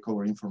and then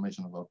recover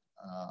information about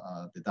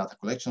the data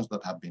collections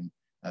that have been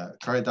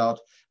carried out.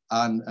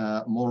 And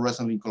more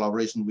recently, in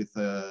collaboration with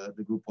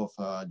the group of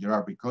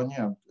Gerard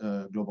Bricogne,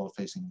 Global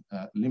Facing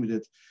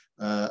Limited,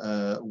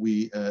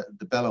 we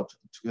developed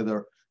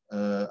together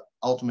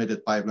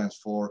automated pipelines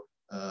for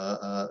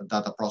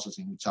data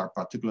processing, which are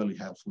particularly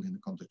helpful in the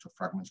context of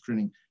fragment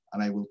screening.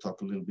 And I will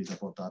talk a little bit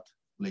about that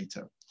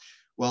later.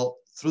 Well,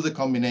 through the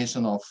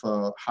combination of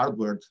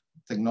hardware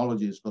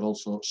technologies, but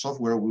also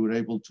software, we were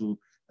able to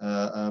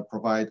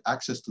provide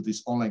access to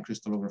these online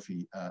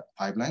crystallography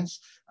pipelines,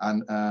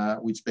 and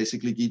which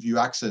basically give you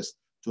access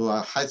to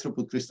a high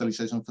throughput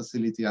crystallization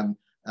facility and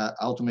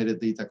automated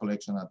data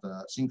collection at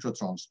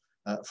synchrotrons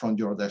from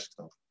your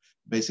desktop.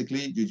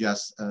 Basically, you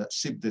just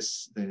ship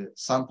the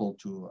sample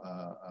to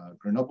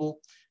Grenoble,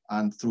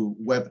 and through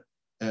web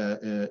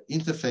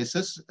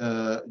interfaces,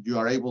 you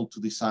are able to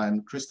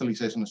design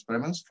crystallization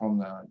experiments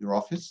from your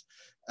office.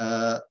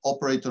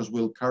 Operators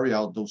will carry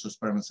out those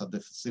experiments at the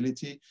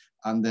facility,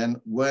 and then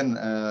when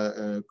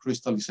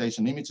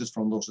crystallization images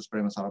from those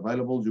experiments are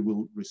available, you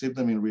will receive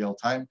them in real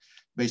time.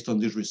 Based on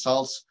these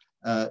results,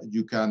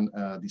 you can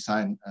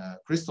design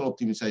crystal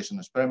optimization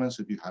experiments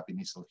if you have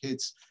initial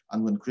hits,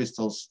 and when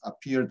crystals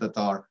appear that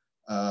are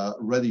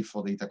ready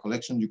for data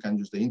collection, you can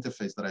use the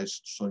interface that I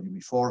showed you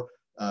before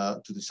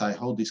to decide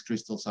how these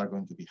crystals are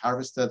going to be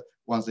harvested.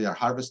 Once they are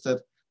harvested,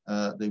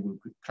 they will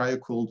be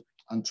cryocooled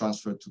and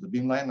transferred to the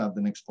beamline at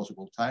the next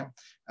possible time.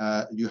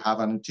 You have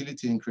an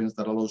utility in CRIMS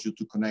that allows you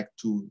to connect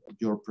to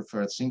your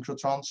preferred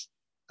synchrotrons.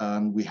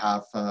 And we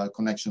have a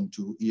connection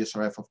to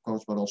ESRF, of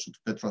course, but also to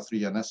Petra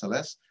 3 and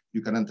SLS.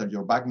 You can enter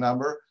your bag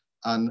number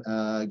and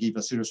give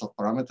a series of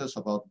parameters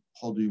about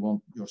how do you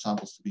want your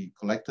samples to be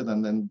collected,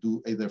 and then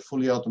do either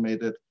fully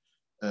automated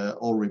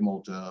or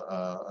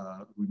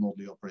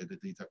remotely operated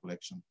data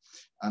collection.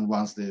 And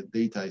once the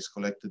data is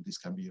collected, this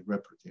can be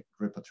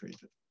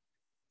repatriated.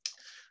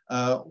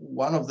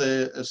 One of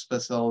the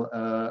special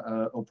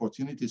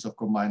opportunities of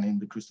combining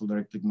the Crystal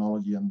Direct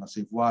technology and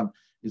Massive One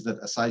is that,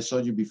 as I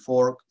showed you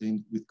before,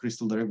 with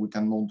Crystal Direct, we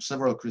can mount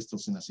several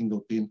crystals in a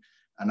single pin,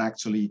 and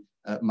actually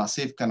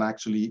Massive can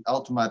actually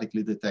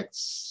automatically detect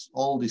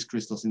all these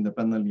crystals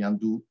independently and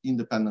do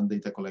independent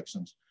data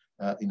collections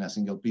in a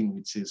single pin,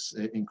 which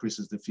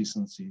increases the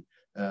efficiency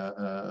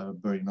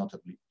very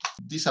notably.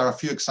 These are a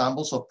few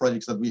examples of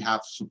projects that we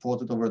have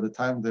supported over the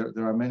time.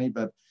 There are many,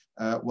 but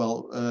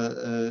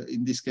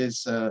in this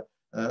case,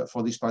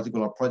 for this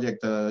particular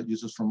project,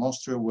 users from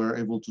Austria were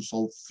able to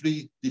solve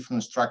 3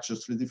 different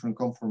structures, 3 different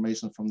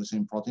conformations from the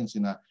same proteins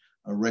in a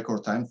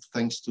record time,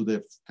 thanks to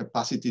the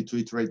capacity to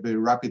iterate very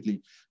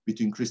rapidly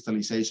between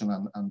crystallization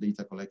and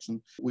data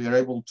collection. We are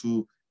able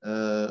to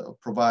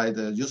provide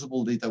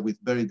usable data with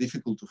very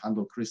difficult to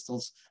handle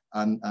crystals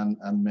and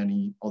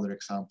many other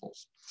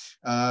examples.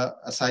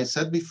 As I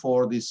said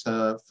before, these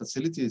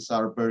facilities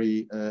are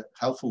very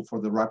helpful for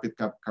the rapid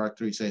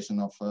characterization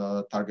of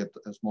target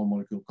small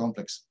molecule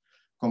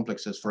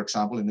complexes, for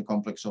example, in the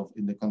context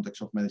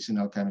of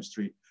medicinal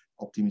chemistry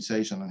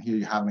optimization. And here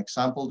you have an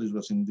example. This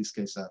was in this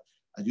case a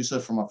user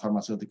from a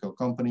pharmaceutical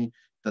company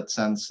that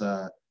sends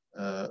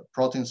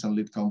proteins and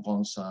lead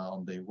compounds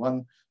on day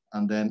one.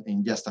 And then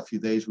in just a few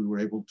days, we were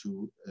able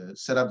to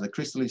set up the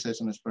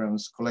crystallization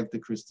experiments, collect the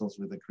crystals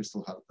with the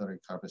crystal-ERIC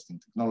harvesting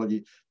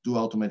technology, do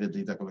automated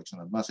data collection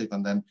at Massive,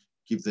 and then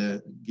give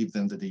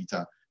them the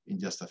data in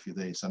just a few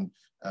days. And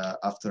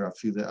after a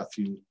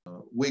few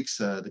weeks,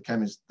 the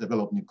chemists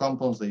develop new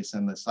compounds, they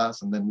send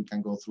us, and then we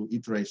can go through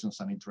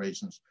iterations and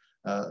iterations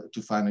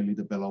to finally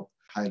develop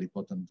highly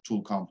potent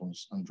tool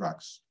compounds and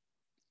drugs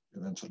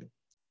eventually.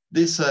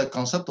 This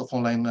concept of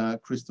online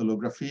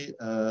crystallography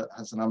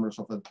has a number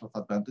of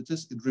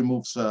advantages. It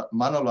removes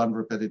manual and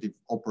repetitive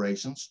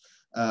operations,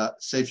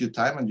 saves you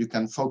time, and you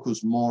can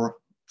focus more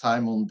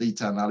time on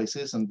data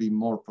analysis and be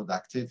more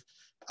productive,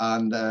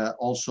 and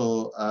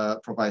also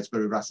provides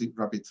very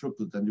rapid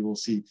throughput, and you will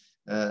see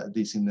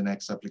this in the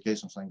next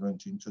applications I'm going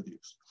to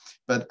introduce.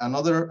 But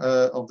another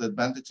of the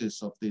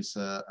advantages of this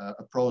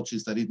approach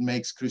is that it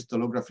makes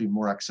crystallography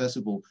more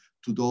accessible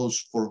to those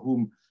for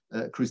whom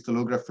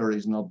crystallographer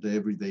is not the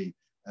everyday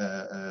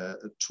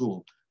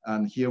tool.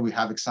 And here we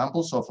have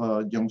examples of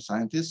young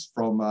scientists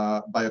from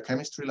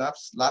biochemistry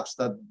labs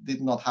that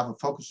did not have a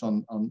focus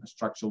on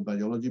structural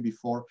biology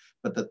before,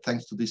 but that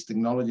thanks to these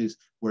technologies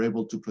were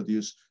able to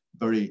produce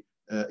very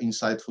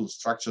insightful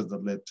structures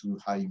that led to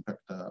high impact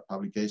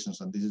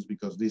publications. And this is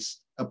because this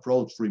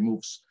approach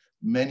removes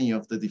many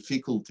of the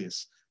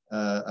difficulties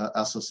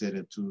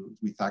associated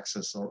with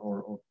access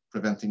or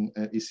preventing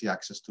easy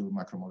access to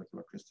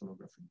macromolecular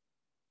crystallography.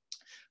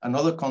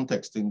 Another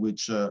context in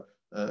which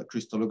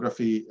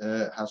crystallography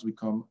has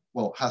become,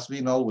 well, has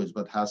been always,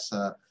 but has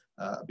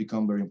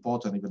become very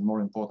important, even more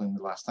important in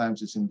the last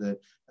times, is in the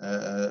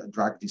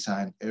drug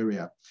design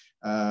area.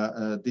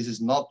 This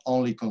is not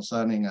only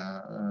concerning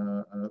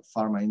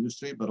pharma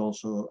industry, but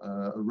also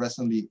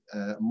recently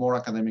more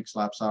academic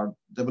labs are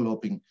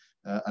developing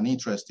an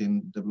interest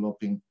in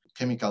developing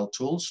chemical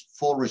tools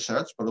for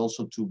research, but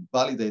also to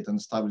validate and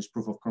establish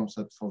proof of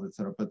concept for the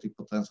therapeutic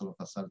potential of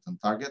a certain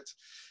target.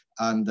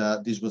 And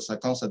this was a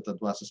concept that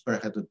was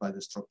spearheaded by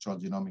the Structural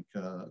Genomic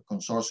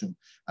Consortium.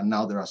 And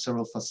now there are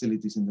several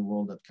facilities in the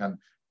world that can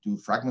do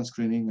fragment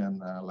screening,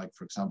 and like,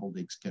 for example,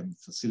 the XChem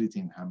facility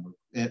in Hamburg,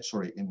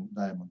 in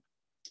Diamond.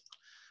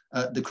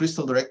 The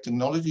crystal-direct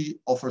technology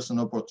offers an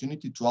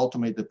opportunity to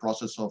automate the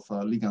process of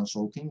ligand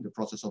soaking, the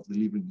process of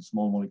delivering the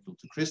small molecule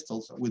to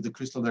crystals. With the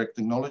crystal-direct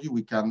technology,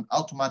 we can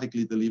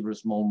automatically deliver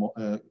small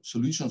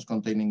solutions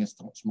containing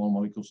small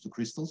molecules to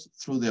crystals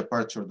through the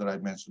aperture that I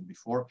mentioned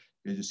before.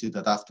 Here you see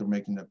that after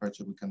making the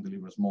aperture, we can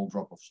deliver a small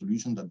drop of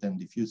solution that then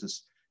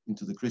diffuses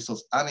into the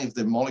crystals. And if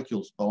the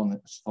molecules found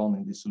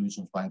in these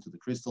solutions bind to the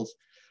crystals,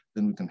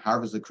 then we can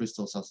harvest the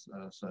crystals as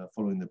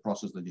following the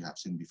process that you have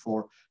seen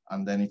before.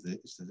 And then if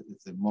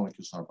the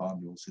molecules are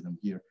bound, you will see them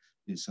here.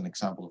 This is an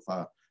example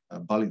of a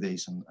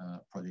validation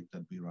project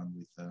that we run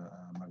with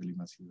Magali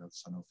Mathieu at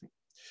Sanofi.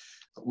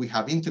 We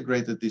have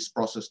integrated this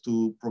process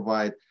to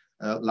provide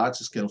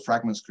large-scale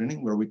fragment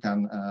screening, where we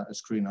can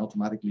screen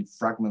automatically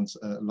fragment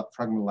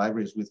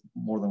libraries with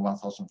more than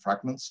 1,000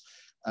 fragments.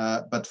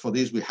 But for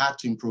this, we had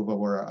to improve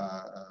our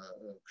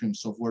CRIM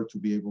software to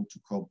be able to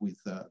cope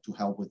with, to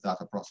help with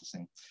data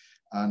processing.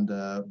 And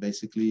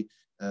basically,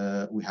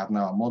 we have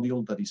now a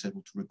module that is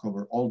able to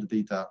recover all the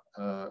data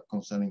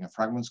concerning a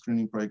fragment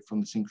screening project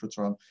from the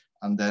synchrotron.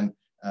 And then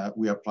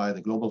we apply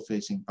the global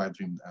phasing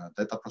pipedream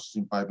data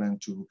processing pipeline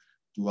to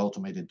do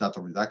automated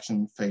data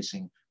reduction,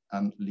 phasing,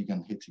 and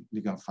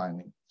ligand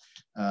finding.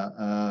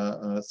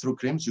 Through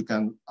CRIMS, you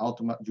can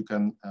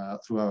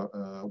through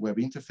a web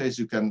interface,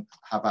 you can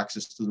have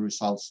access to the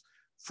results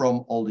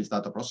from all these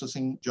data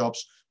processing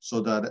jobs,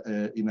 so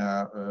that in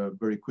a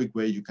very quick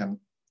way, you can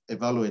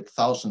evaluate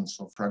thousands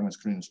of fragment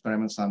screening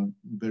experiments and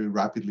very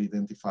rapidly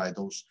identify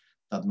those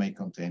that may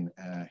contain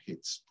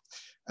hits.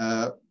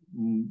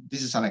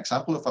 This is an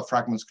example of a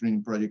fragment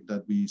screening project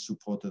that we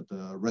supported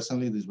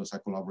recently. This was a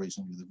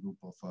collaboration with a group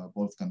of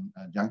Wolfgang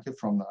Janke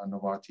from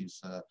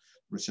Novartis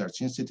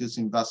Research Institutes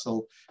in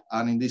Basel.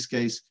 And in this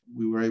case,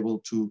 we were able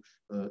to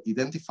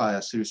identify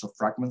a series of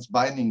fragments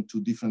binding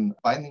to different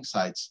binding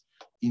sites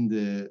in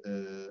the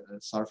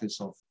surface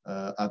of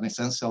an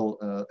essential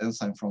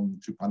enzyme from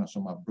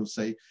Trypanosoma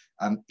brucei.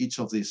 And each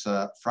of these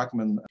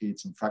fragment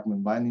hits and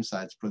fragment binding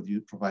sites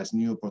provides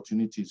new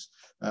opportunities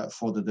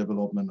for the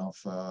development of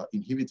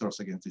inhibitors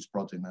against this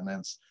protein, and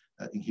hence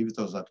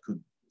inhibitors that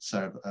could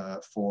serve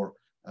for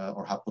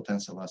or have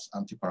potential as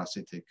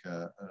antiparasitic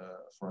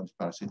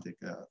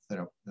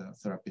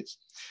therapies.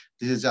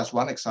 This is just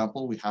one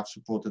example. We have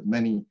supported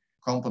many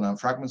component and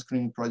fragment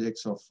screening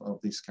projects of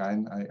this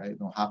kind. I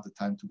don't have the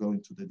time to go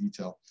into the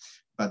detail,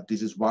 but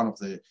this is one of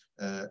the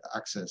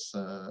access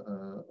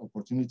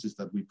opportunities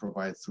that we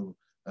provide through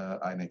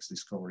INEX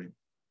Discovery.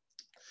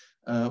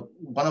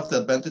 One of the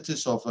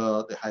advantages of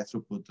the high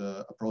throughput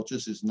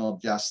approaches is not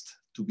just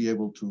to be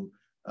able to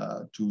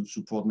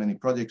support many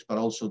projects, but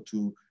also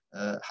to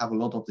have a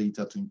lot of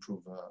data to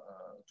improve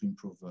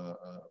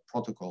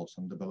protocols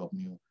and develop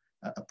new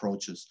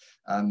approaches.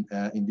 And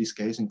in this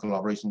case, in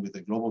collaboration with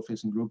the global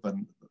facing group,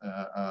 and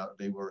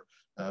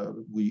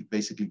we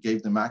basically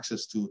gave them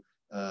access to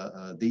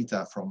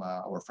data from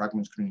our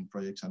fragment screening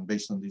projects, and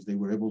based on this, they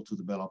were able to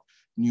develop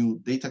new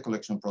data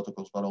collection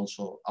protocols, but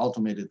also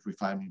automated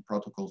refinement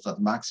protocols that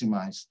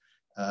maximize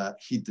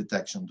heat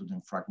detection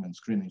during fragment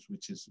screenings,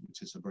 which is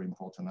a very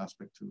important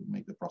aspect to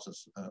make the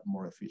process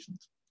more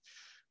efficient.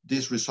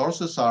 These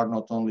resources are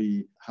not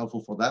only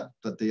helpful for that,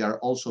 but they are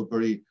also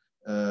very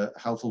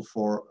helpful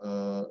for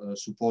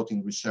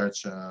supporting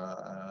research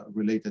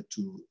related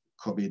to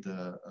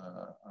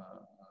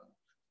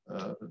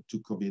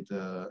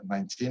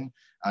COVID-19.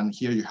 And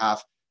here you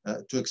have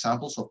two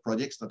examples of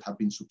projects that have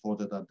been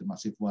supported at the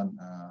Massive One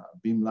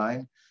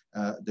beamline.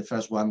 The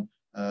first one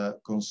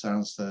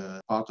concerns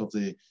part of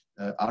the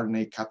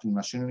RNA capping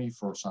machinery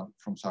from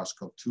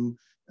SARS-CoV-2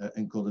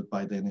 encoded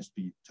by the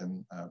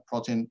NSP10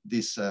 protein.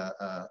 This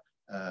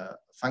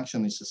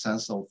function is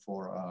essential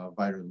for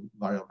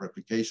viral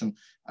replication.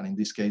 And in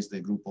this case,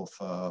 the group of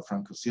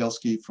Frank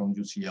Kosielski from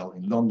UCL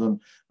in London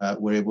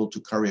were able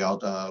to carry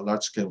out a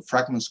large-scale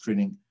fragment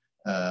screening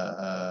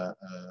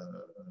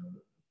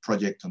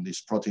project on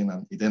this protein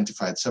and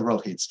identified several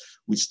hits,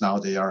 which now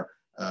they are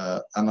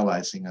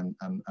analyzing and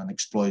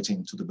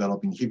exploiting to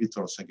develop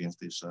inhibitors against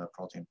this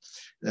protein.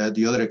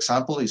 The other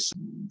example is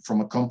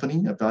from a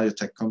company, a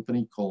biotech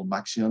company called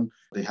Maxion.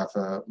 They have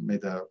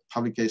made a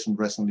publication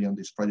recently on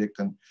this project,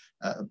 and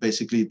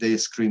basically they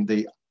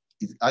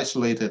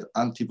isolated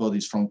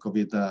antibodies from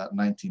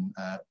COVID-19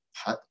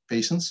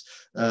 patients,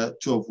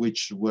 two of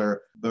which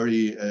were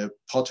very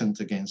potent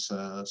against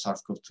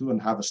SARS-CoV-2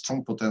 and have a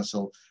strong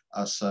potential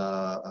as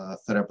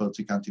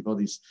therapeutic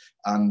antibodies.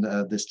 And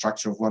the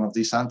structure of one of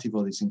these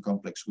antibodies in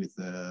complex with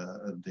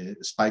the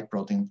spike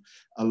protein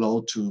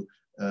allowed to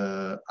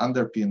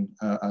underpin,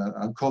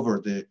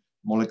 uncover the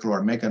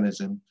molecular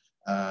mechanism,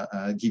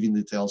 giving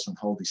details on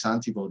how this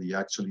antibody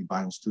actually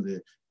binds to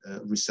the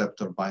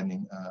receptor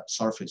binding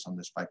surface on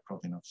the spike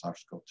protein of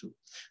SARS-CoV-2.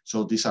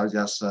 So these are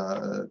just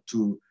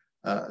two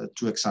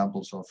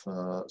examples of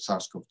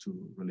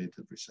SARS-CoV-2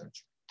 related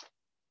research.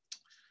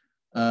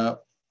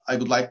 I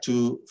would like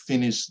to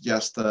finish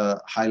just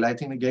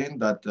highlighting again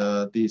that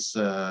these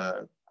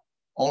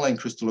online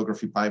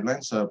crystallography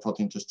pipelines,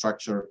 protein to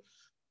structure,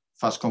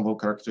 fast convo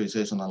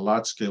characterization, and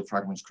large-scale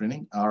fragment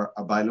screening are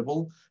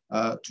available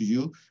to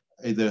you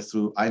either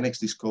through INEX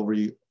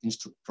Discovery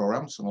Instruct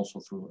programs and also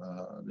through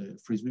the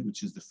Frisbee,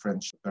 which is the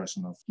French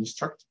version of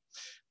Instruct.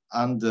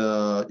 And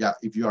yeah,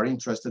 if you are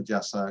interested,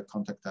 just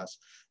contact us.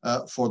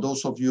 For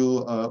those of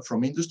you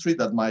from industry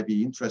that might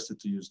be interested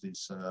to use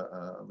these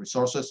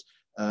resources,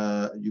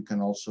 you can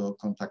also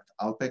contact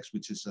Alpex,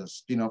 which is a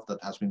spin-off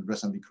that has been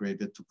recently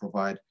created to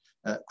provide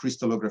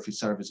crystallography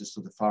services to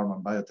the pharma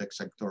and biotech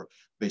sector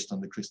based on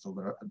the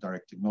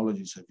crystal-direct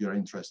technology. So if you're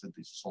interested,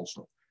 this is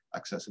also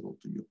accessible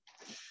to you.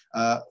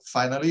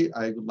 Finally,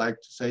 I would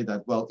like to say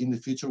that, well, in the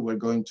future, we're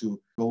going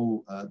to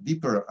go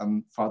deeper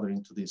and further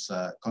into this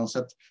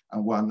concept.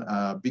 And one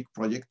big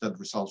project that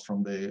results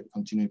from the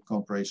continued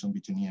cooperation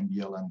between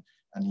EMBL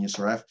and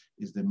ESRF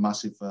is the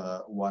Massive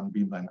One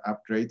beamline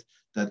upgrade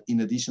that,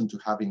 in addition to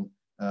having,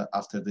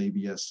 after the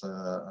ABS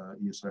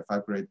ESRF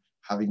upgrade,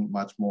 having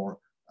much more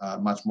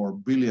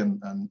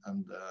brilliant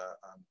and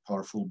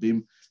powerful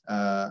beam,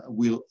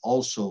 will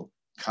also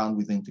count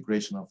with the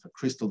integration of a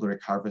crystal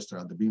direct harvester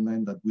at the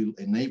beamline that will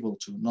enable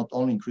to not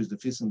only increase the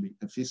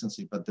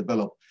efficiency, but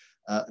develop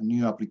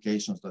new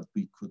applications that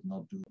we could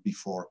not do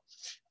before.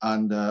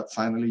 And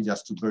finally,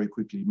 just to very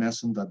quickly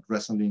mention that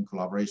recently, in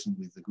collaboration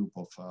with the group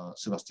of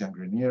Sébastien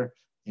Grenier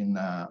in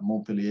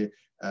Montpellier,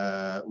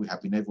 we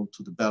have been able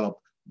to develop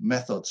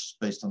methods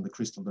based on the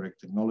crystal direct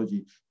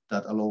technology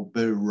that allow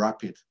very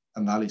rapid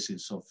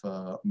analysis of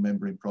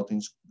membrane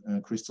proteins,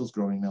 crystals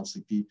growing in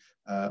LCP,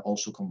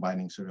 also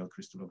combining serial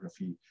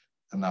crystallography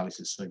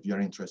analysis. So if you're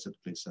interested,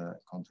 please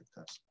contact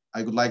us.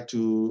 I would like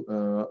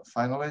to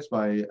finalize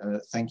by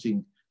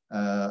thanking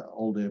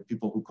all the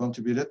people who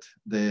contributed,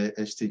 the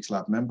HTX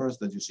Lab members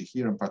that you see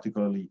here, and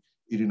particularly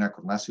Irina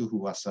Cornasiu, who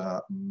was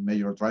a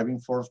major driving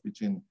force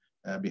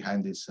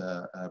behind this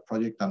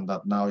project, and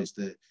that now is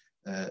the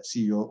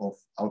CEO of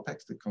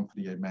Alpex, the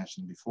company I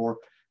mentioned before,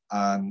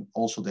 and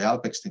also the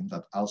Alpex team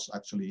that also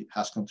actually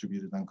has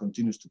contributed and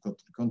continues to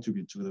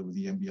contribute together with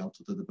the EMBL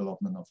to the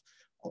development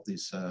of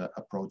these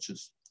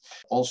approaches.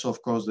 Also,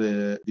 of course,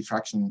 the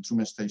diffraction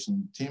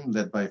instrumentation team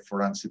led by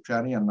Florent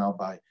Cipriani and now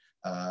by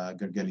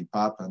Gergely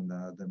Pap, and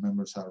the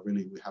members are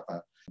really, we have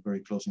a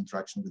very close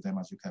interaction with them,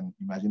 as you can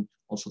imagine.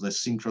 Also the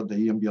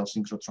EMBL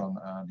synchrotron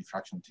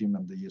diffraction team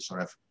and the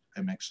ESRF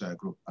MX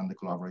group and the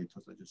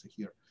collaborators that you see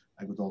here.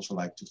 I would also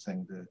like to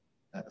thank the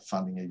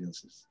funding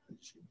agencies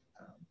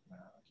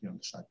here on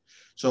the side.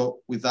 So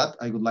with that,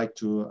 I would like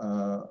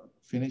to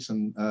finish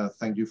and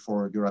thank you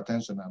for your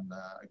attention, and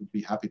I would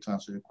be happy to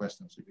answer your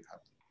questions if you have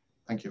them.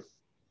 Thank you.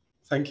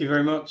 Thank you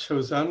very much,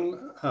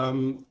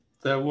 Hosan.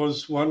 There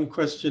was one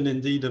question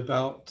indeed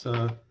about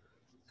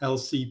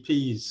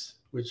LCPs,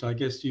 which I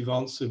guess you've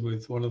answered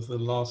with one of the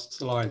last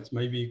slides.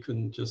 Maybe you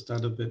can just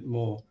add a bit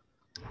more.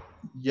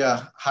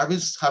 Yeah,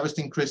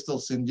 harvesting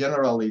crystals in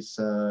general is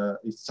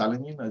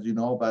challenging, as you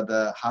know, but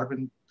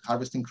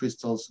harvesting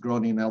crystals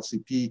grown in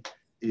LCP,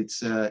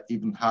 it's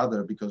even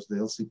harder because the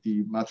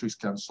LCP matrix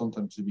can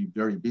sometimes be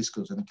very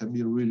viscous and it can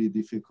be really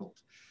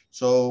difficult.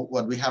 So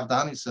what we have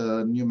done is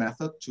a new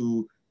method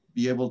to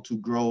be able to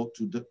grow,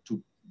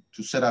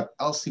 to set up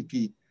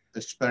LCP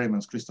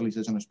experiments,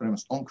 crystallization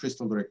experiments on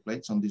crystal direct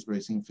plates on these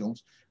very thin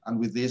films. And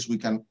with this, we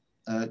can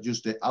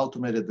use the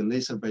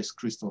laser-based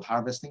crystal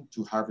harvesting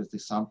to harvest the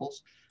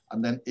samples,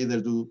 and then either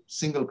do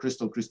single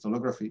crystal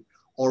crystallography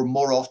or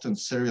more often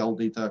serial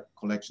data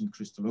collection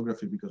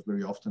crystallography, because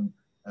very often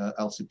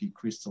LCP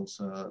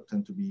crystals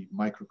tend to be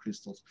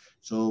microcrystals.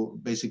 So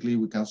basically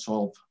we can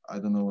solve, I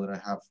don't know whether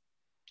I have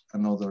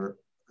another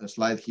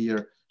slide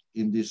here,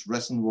 in this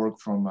recent work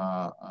from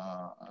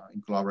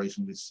in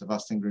collaboration with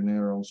Sebastian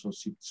Grenier, also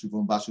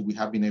Sivon Basu, we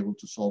have been able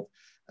to solve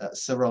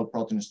several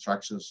protein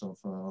structures of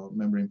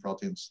membrane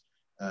proteins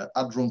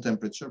at room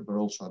temperature, but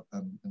also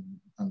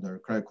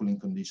under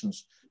cryocooling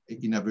conditions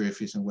in a very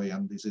efficient way.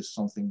 And this is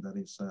something that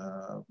is,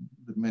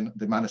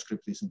 the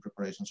manuscript is in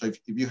preparation. So if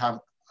you have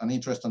an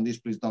interest on this,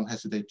 please don't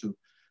hesitate to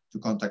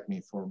contact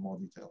me for more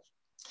details.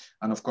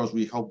 And of course,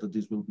 we hope that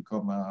this will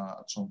become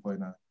at some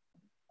point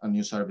a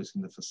new service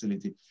in the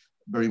facility.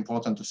 Very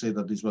important to say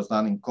that this was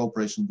done in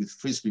cooperation with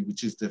Frisbee,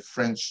 which is the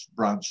French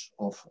branch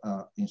of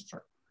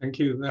Instruct. Thank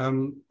you.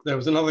 There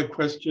was another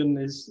question,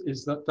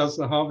 is that does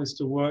the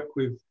harvester work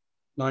with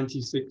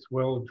 96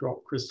 well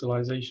drop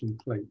crystallization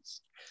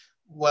plates?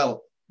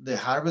 Well, the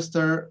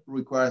harvester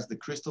requires the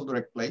crystal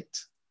direct plate,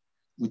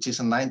 which is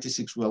a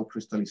 96 well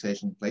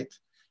crystallization plate.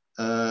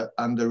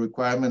 And the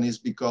requirement is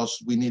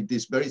because we need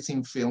this very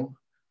thin film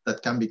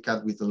that can be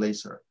cut with a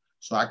laser.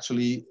 So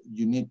actually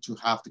you need to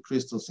have the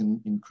crystals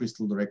in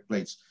crystal direct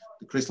plates.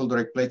 The crystal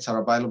direct plates are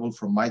available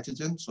from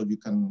Mitogen, so you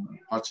can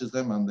purchase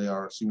them, and they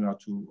are similar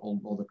to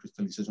all the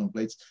crystallization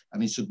plates.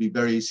 And it should be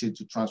very easy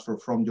to transfer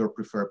from your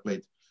preferred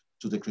plate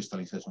to the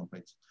crystallization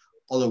plates.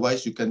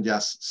 Otherwise, you can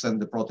just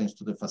send the proteins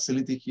to the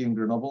facility here in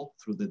Grenoble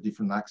through the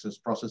different access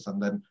process,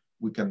 and then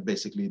we can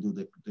basically do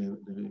the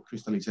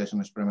crystallization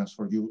experiments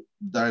for you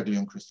directly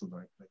on crystal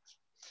direct plates.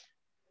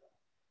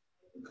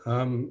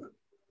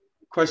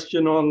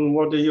 Question on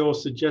what are your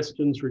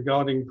suggestions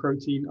regarding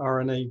protein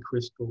RNA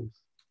crystals?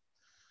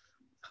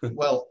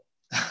 Well,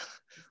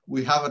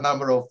 we have a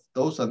number of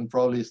those, and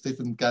probably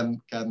Stephen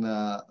can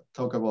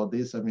talk about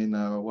this. I mean,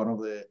 one of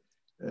the,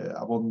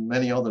 among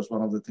many others,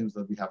 one of the things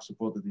that we have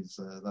supported is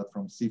that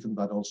from Stephen,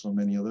 but also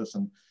many others.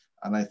 And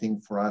I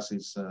think for us,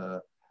 it's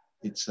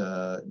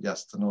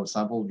just another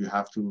sample. You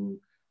have to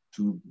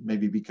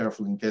maybe be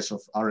careful in case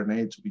of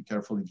RNA, to be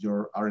careful if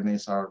your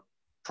RNAs are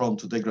prone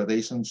to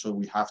degradation. So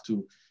we have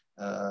to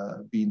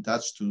be in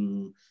touch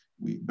to,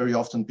 very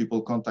often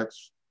people contact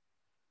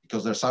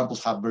because their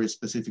samples have very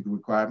specific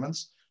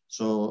requirements.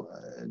 So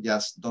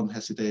just don't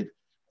hesitate.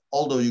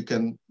 Although you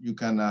can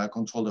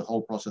control the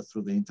whole process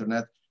through the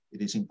internet,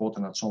 it is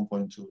important at some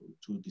point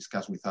to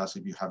discuss with us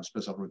if you have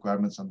special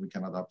requirements, and we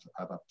can adapt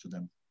to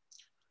them.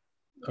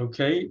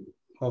 Okay,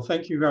 well,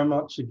 thank you very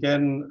much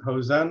again,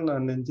 Hosan,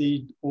 and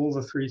indeed all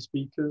the three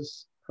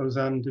speakers,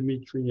 Hosan,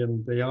 Dmitri,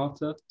 and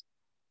Beata.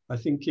 I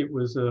think it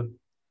was a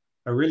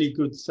really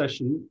good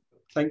session.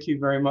 Thank you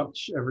very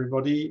much,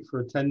 everybody,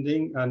 for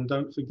attending. And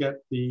don't forget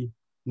the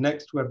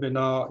next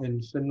webinar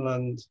in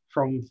Finland,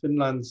 from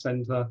Finland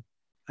Centre,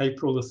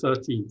 April the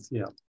 13th.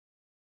 Yeah.